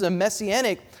 This is a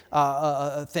messianic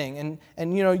thing.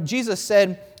 And Jesus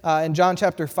said in John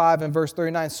chapter 5 and verse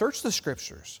 39, search the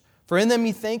Scriptures, for in them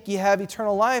ye think ye have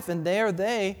eternal life, and they are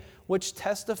they which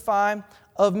testify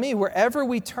of me. Wherever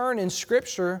we turn in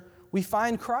Scripture, we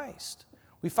find Christ.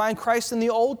 We find Christ in the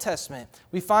Old Testament.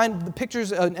 We find the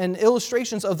pictures and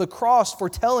illustrations of the cross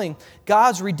foretelling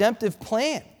God's redemptive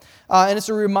plan. And it's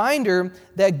a reminder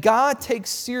that God takes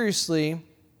seriously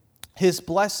His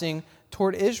blessing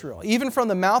toward Israel. Even from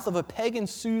the mouth of a pagan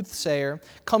soothsayer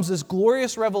comes this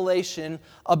glorious revelation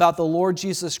about the Lord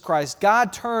Jesus Christ.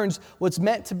 God turns what's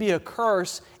meant to be a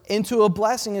curse into a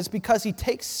blessing. It's because He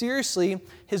takes seriously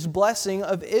His blessing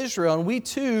of Israel. And we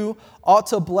too ought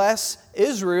to bless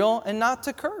Israel and not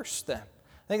to curse them.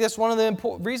 I think that's one of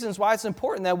the reasons why it's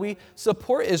important that we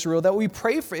support Israel, that we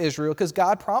pray for Israel, because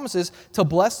God promises to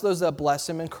bless those that bless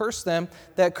Him and curse them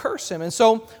that curse Him. And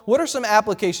so what are some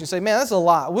applications? You say, man, that's a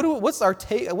lot. What's our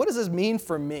take? What does this mean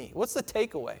for me? What's the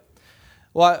takeaway?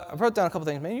 Well, I wrote down a couple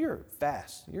things. Man, you're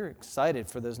fast. You're excited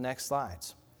for those next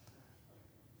slides.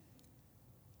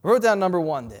 I wrote down number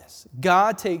 1 this.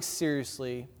 God takes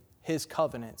seriously His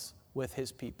covenants with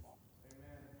His people.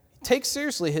 He takes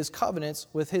seriously His covenants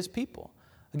with His people.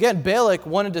 Again, Balak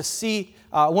wanted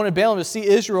Balaam to see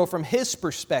Israel from his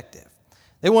perspective.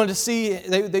 He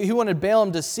wanted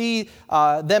Balaam to see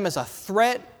them as a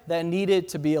threat that needed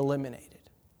to be eliminated.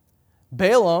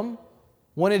 Balaam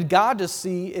wanted God to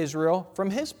see Israel from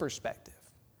his perspective,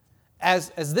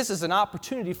 as this is an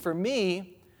opportunity for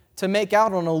me to make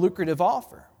out on a lucrative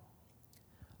offer.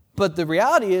 But the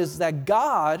reality is that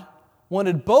God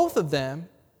wanted both of them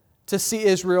to see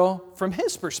Israel from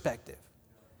His perspective,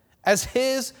 as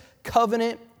His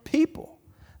covenant people,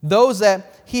 those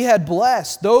that He had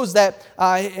blessed, those that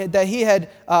He had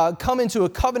come into a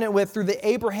covenant with through the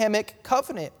Abrahamic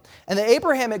covenant. And the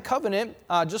Abrahamic covenant,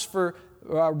 just for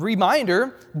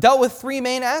reminder, dealt with 3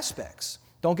 main aspects.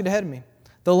 Don't get ahead of me.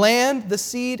 The land, the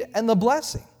seed, and the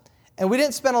blessing. And we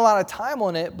didn't spend a lot of time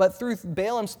on it, but through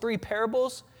Balaam's 3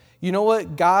 parables, you know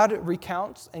what God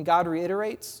recounts and God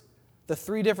reiterates? The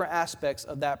 3 different aspects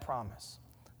of that promise.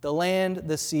 The land,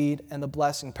 the seed, and the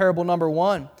blessing. Parable number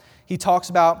 1, he talks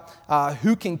about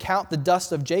who can count the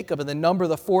dust of Jacob and the number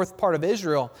the 4th part of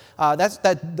Israel.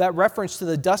 That reference to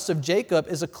the dust of Jacob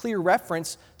is a clear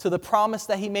reference to the promise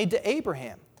that he made to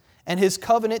Abraham and his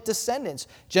covenant descendants.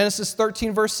 Genesis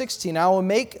 13, verse 16, I will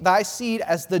make thy seed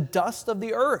as the dust of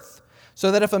the earth,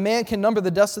 so that if a man can number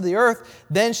the dust of the earth,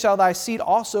 then shall thy seed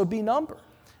also be numbered.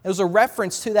 It was a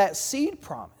reference to that seed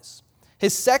promise.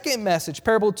 His second message,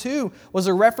 parable 2, was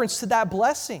a reference to that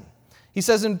blessing. He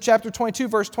says in chapter 22,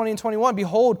 verse 20 and 21,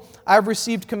 behold, I have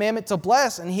received commandment to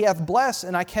bless, and he hath blessed,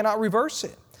 and I cannot reverse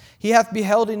it. He hath not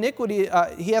beheld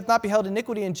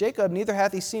iniquity in Jacob, neither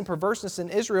hath he seen perverseness in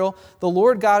Israel. The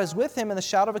Lord God is with him, and the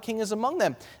shout of a king is among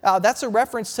them. That's a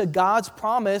reference to God's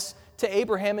promise to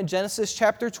Abraham in Genesis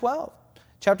chapter 12.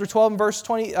 Chapter 12 and verse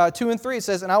 2 and 3, it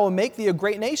says, and I will make thee a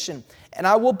great nation, and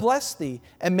I will bless thee,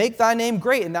 and make thy name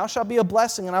great, and thou shalt be a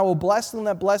blessing, and I will bless them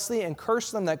that bless thee, and curse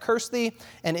them that curse thee,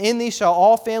 and in thee shall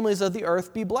all families of the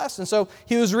earth be blessed. And so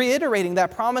he was reiterating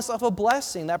that promise of a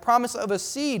blessing, that promise of a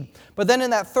seed. But then in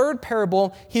that third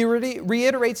parable, he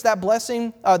reiterates that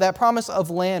blessing, that promise of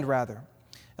land, rather.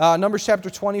 Numbers chapter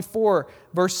 24,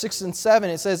 verse 6 and 7,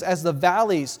 it says, as the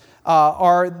valleys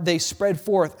are they spread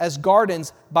forth, as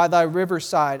gardens by thy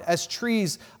riverside, as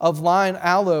trees of line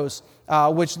aloes,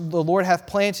 which the Lord hath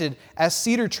planted, as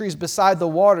cedar trees beside the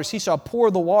waters. He shall pour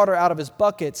the water out of his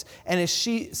buckets, and his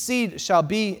seed shall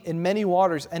be in many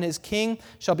waters, and his king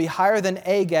shall be higher than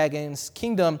Agag, and his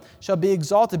kingdom shall be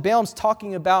exalted. Balaam's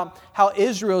talking about how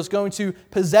Israel is going to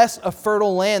possess a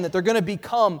fertile land, that they're going to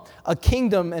become a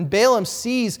kingdom. And Balaam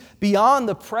sees beyond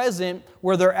the present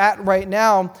where they're at right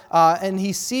now, and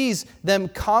he sees them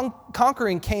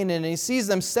conquering Canaan, and he sees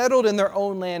them settled in their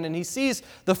own land, and he sees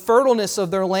the fertileness of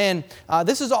their land.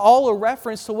 This is all a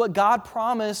reference to what God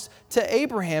promised to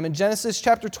Abraham in Genesis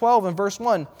chapter 12 and verse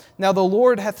 1. Now the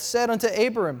Lord hath said unto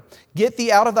Abram, Get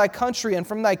thee out of thy country and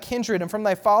from thy kindred and from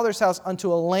thy father's house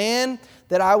unto a land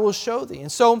that I will show thee.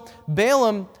 And so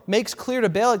Balaam makes clear to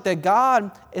Balak that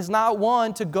God is not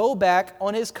one to go back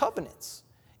on his covenants.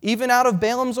 Even out of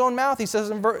Balaam's own mouth, he says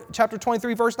in chapter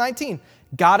 23, verse 19,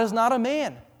 God is not a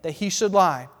man that he should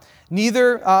lie,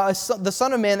 neither the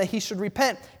son of man that he should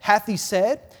repent. Hath he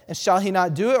said, and shall he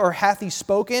not do it? Or hath he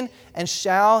spoken, and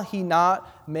shall he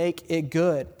not make it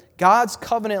good? God's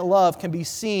covenant love can be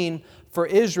seen for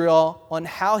Israel on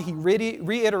how he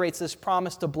reiterates this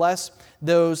promise to bless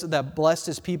those that bless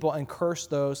his people and curse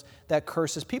those that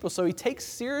curse his people. So he takes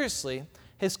seriously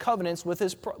his covenants with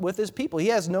his people. He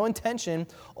has no intention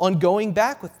on going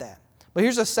back with that. But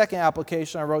here's a second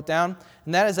application I wrote down,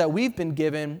 and that is that we've been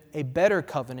given a better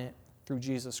covenant through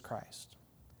Jesus Christ.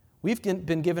 We've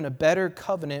been given a better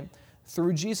covenant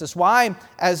through Jesus. Why,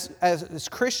 as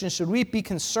Christians, should we be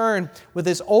concerned with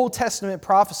this Old Testament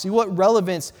prophecy? What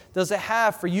relevance does it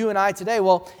have for you and I today?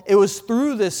 Well, it was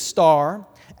through this star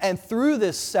and through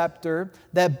this scepter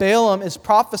that Balaam is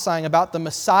prophesying about the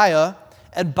Messiah,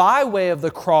 and by way of the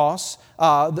cross,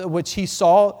 which he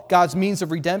saw God's means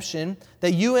of redemption,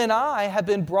 that you and I have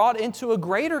been brought into a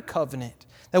greater covenant,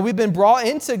 that we've been brought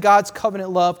into God's covenant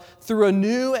love through a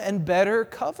new and better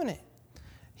covenant.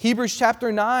 Hebrews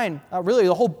chapter 9, really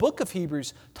the whole book of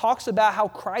Hebrews, talks about how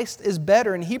Christ is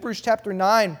better. In Hebrews chapter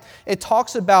 9, it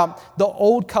talks about the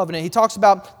old covenant. He talks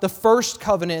about the first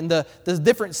covenant and the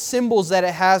different symbols that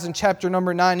it has in chapter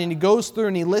number 9. And he goes through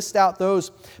and he lists out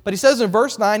those. But he says in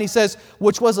verse 9, he says,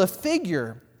 which was a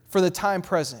figure for the time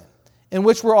present, in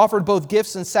which were offered both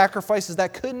gifts and sacrifices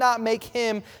that could not make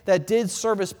him that did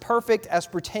service perfect as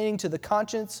pertaining to the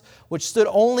conscience, which stood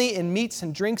only in meats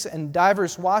and drinks and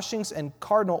divers washings and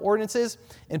cardinal ordinances,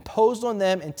 imposed on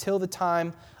them until the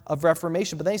time of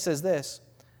reformation. But then he says this,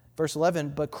 verse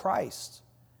 11, but Christ,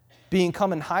 being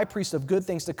come an high priest of good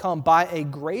things to come, by a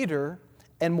greater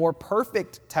and more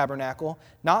perfect tabernacle,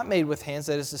 not made with hands,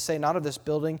 that is to say, not of this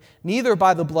building, neither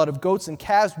by the blood of goats and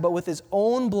calves, but with his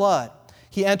own blood,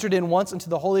 he entered in once into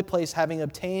the holy place, having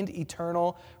obtained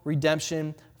eternal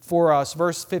redemption for us.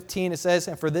 Verse 15, it says,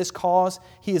 and for this cause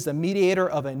he is the mediator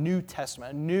of a new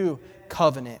testament, a new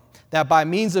covenant, that by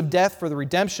means of death for the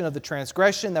redemption of the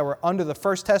transgression that were under the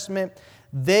first testament,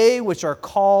 they which are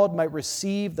called might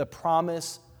receive the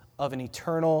promise of an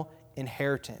eternal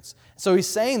inheritance. So he's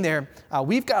saying there,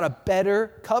 we've got a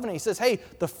better covenant. He says, hey,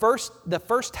 the first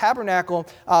tabernacle,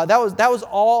 that was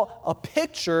all a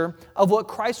picture of what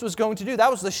Christ was going to do.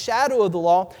 That was the shadow of the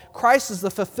law. Christ is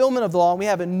the fulfillment of the law. And we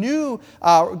have a new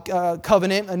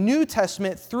covenant, a new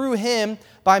testament through him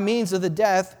by means of the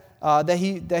death that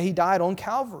he died on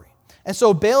Calvary. And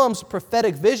so Balaam's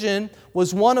prophetic vision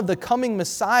was one of the coming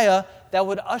Messiah that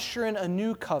would usher in a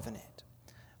new covenant,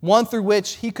 one through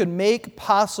which he could make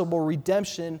possible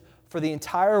redemption for the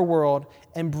entire world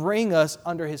and bring us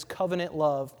under his covenant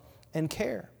love and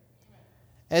care.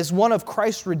 As one of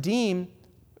Christ's redeemed,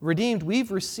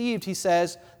 we've received, he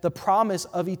says, the promise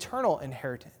of eternal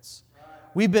inheritance.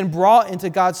 We've been brought into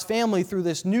God's family through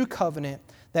this new covenant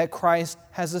that Christ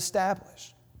has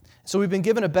established. So we've been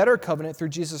given a better covenant through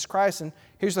Jesus Christ. And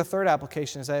here's the third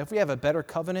application, is that if we have a better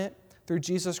covenant through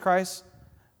Jesus Christ,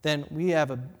 then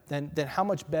how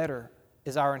much better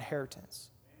is our inheritance?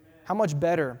 Amen. How much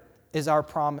better is our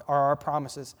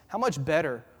promises? How much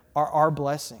better are our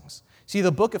blessings? See,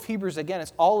 the book of Hebrews, again,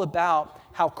 it's all about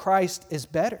how Christ is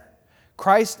better.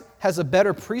 Christ has a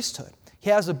better priesthood. He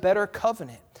has a better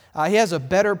covenant. He has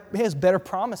better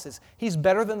promises. He's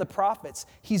better than the prophets.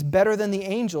 He's better than the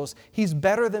angels. He's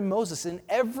better than Moses. In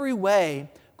every way,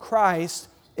 Christ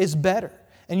is better.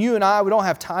 And you and I, we don't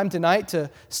have time tonight to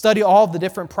study all of the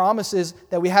different promises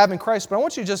that we have in Christ, but I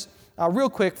want you to just real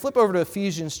quick flip over to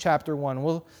Ephesians chapter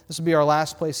 1. This will be our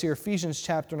last place here, Ephesians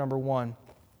chapter number 1.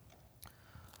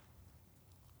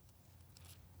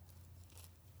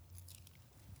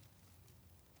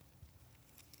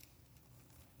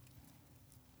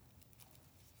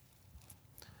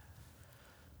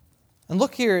 And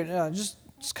look here, just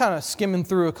kind of skimming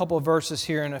through a couple of verses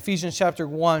here in Ephesians chapter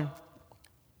 1.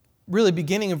 really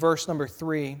beginning in verse number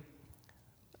 3.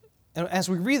 And as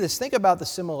we read this, think about the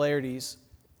similarities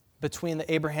between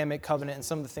the Abrahamic covenant and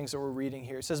some of the things that we're reading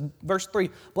here. It says, verse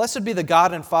 3, "Blessed be the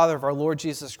God and Father of our Lord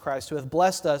Jesus Christ, who hath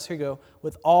blessed us," here you go,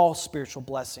 "with all spiritual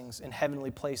blessings in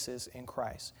heavenly places in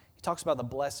Christ." He talks about the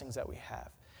blessings that we have.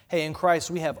 Hey, in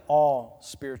Christ we have all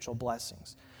spiritual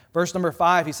blessings. Verse number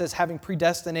 5, he says, "Having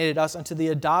predestinated us unto the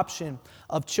adoption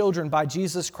of children by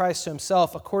Jesus Christ to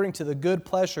himself, according to the good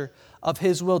pleasure of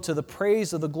his will, to the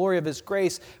praise of the glory of his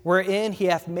grace, wherein he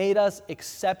hath made us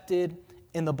accepted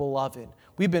in the beloved."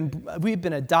 We've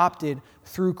been adopted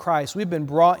through Christ. We've been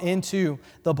brought into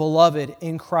the beloved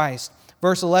in Christ.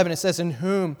 Verse 11, it says, "In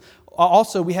whom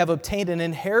also we have obtained an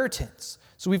inheritance."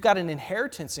 So we've got an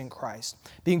inheritance in Christ,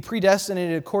 being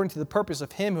predestinated according to the purpose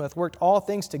of him who hath worked all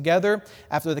things together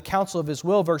after the counsel of his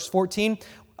will. Verse 14,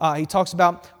 he talks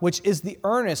about, which is the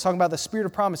earnest, talking about the spirit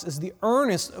of promise, is the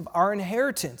earnest of our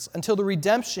inheritance until the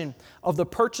redemption of the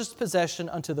purchased possession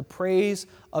unto the praise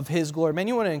of his glory. Man,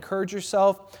 you want to encourage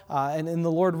yourself and in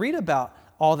the Lord, read about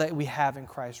all that we have in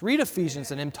Christ. Read Ephesians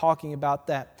and him talking about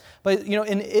that. But,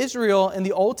 in Israel, in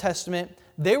the Old Testament,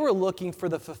 they were looking for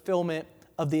the fulfillment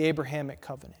of the Abrahamic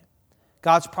covenant.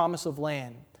 God's promise of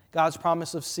land, God's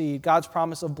promise of seed, God's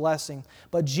promise of blessing.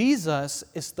 But Jesus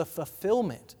is the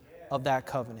fulfillment of that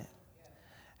covenant.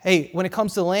 Hey, when it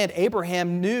comes to land,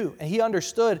 Abraham knew and he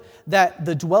understood that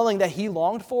the dwelling that he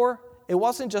longed for, it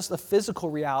wasn't just a physical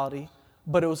reality,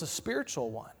 but it was a spiritual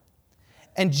one.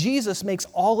 And Jesus makes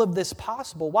all of this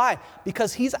possible. Why?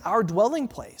 Because he's our dwelling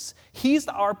place. He's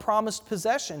our promised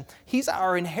possession. He's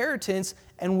our inheritance,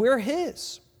 and we're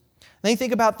his. Then you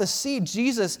think about the seed.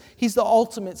 Jesus, he's the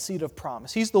ultimate seed of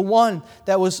promise. He's the one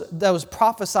that was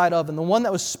prophesied of and the one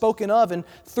that was spoken of. And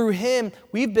through him,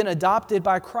 we've been adopted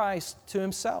by Christ to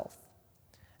himself.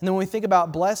 And then when we think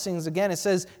about blessings, again, it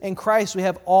says, in Christ we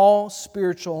have all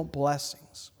spiritual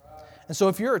blessings. And so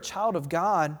if you're a child of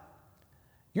God,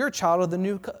 you're a child of the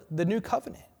new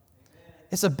covenant.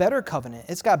 It's a better covenant.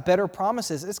 It's got better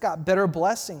promises. It's got better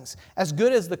blessings. As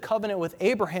good as the covenant with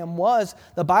Abraham was,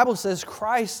 the Bible says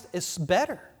Christ is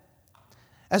better.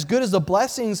 As good as the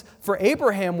blessings for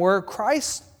Abraham were,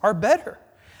 Christ are better.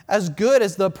 As good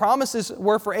as the promises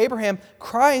were for Abraham,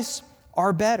 Christ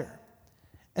are better.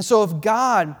 And so if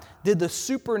God did the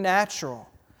supernatural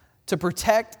to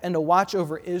protect and to watch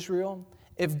over Israel,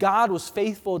 if God was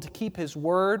faithful to keep his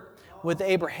word with the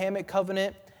Abrahamic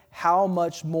covenant, how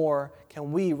much more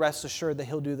can we rest assured that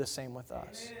he'll do the same with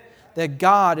us? Amen. That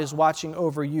God is watching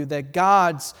over you, that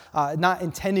God's not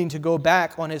intending to go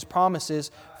back on his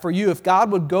promises for you. If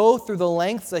God would go through the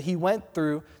lengths that he went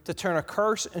through to turn a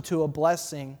curse into a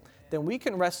blessing, then we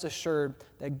can rest assured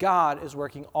that God is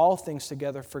working all things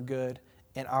together for good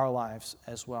in our lives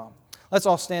as well. Let's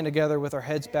all stand together with our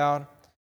heads bowed.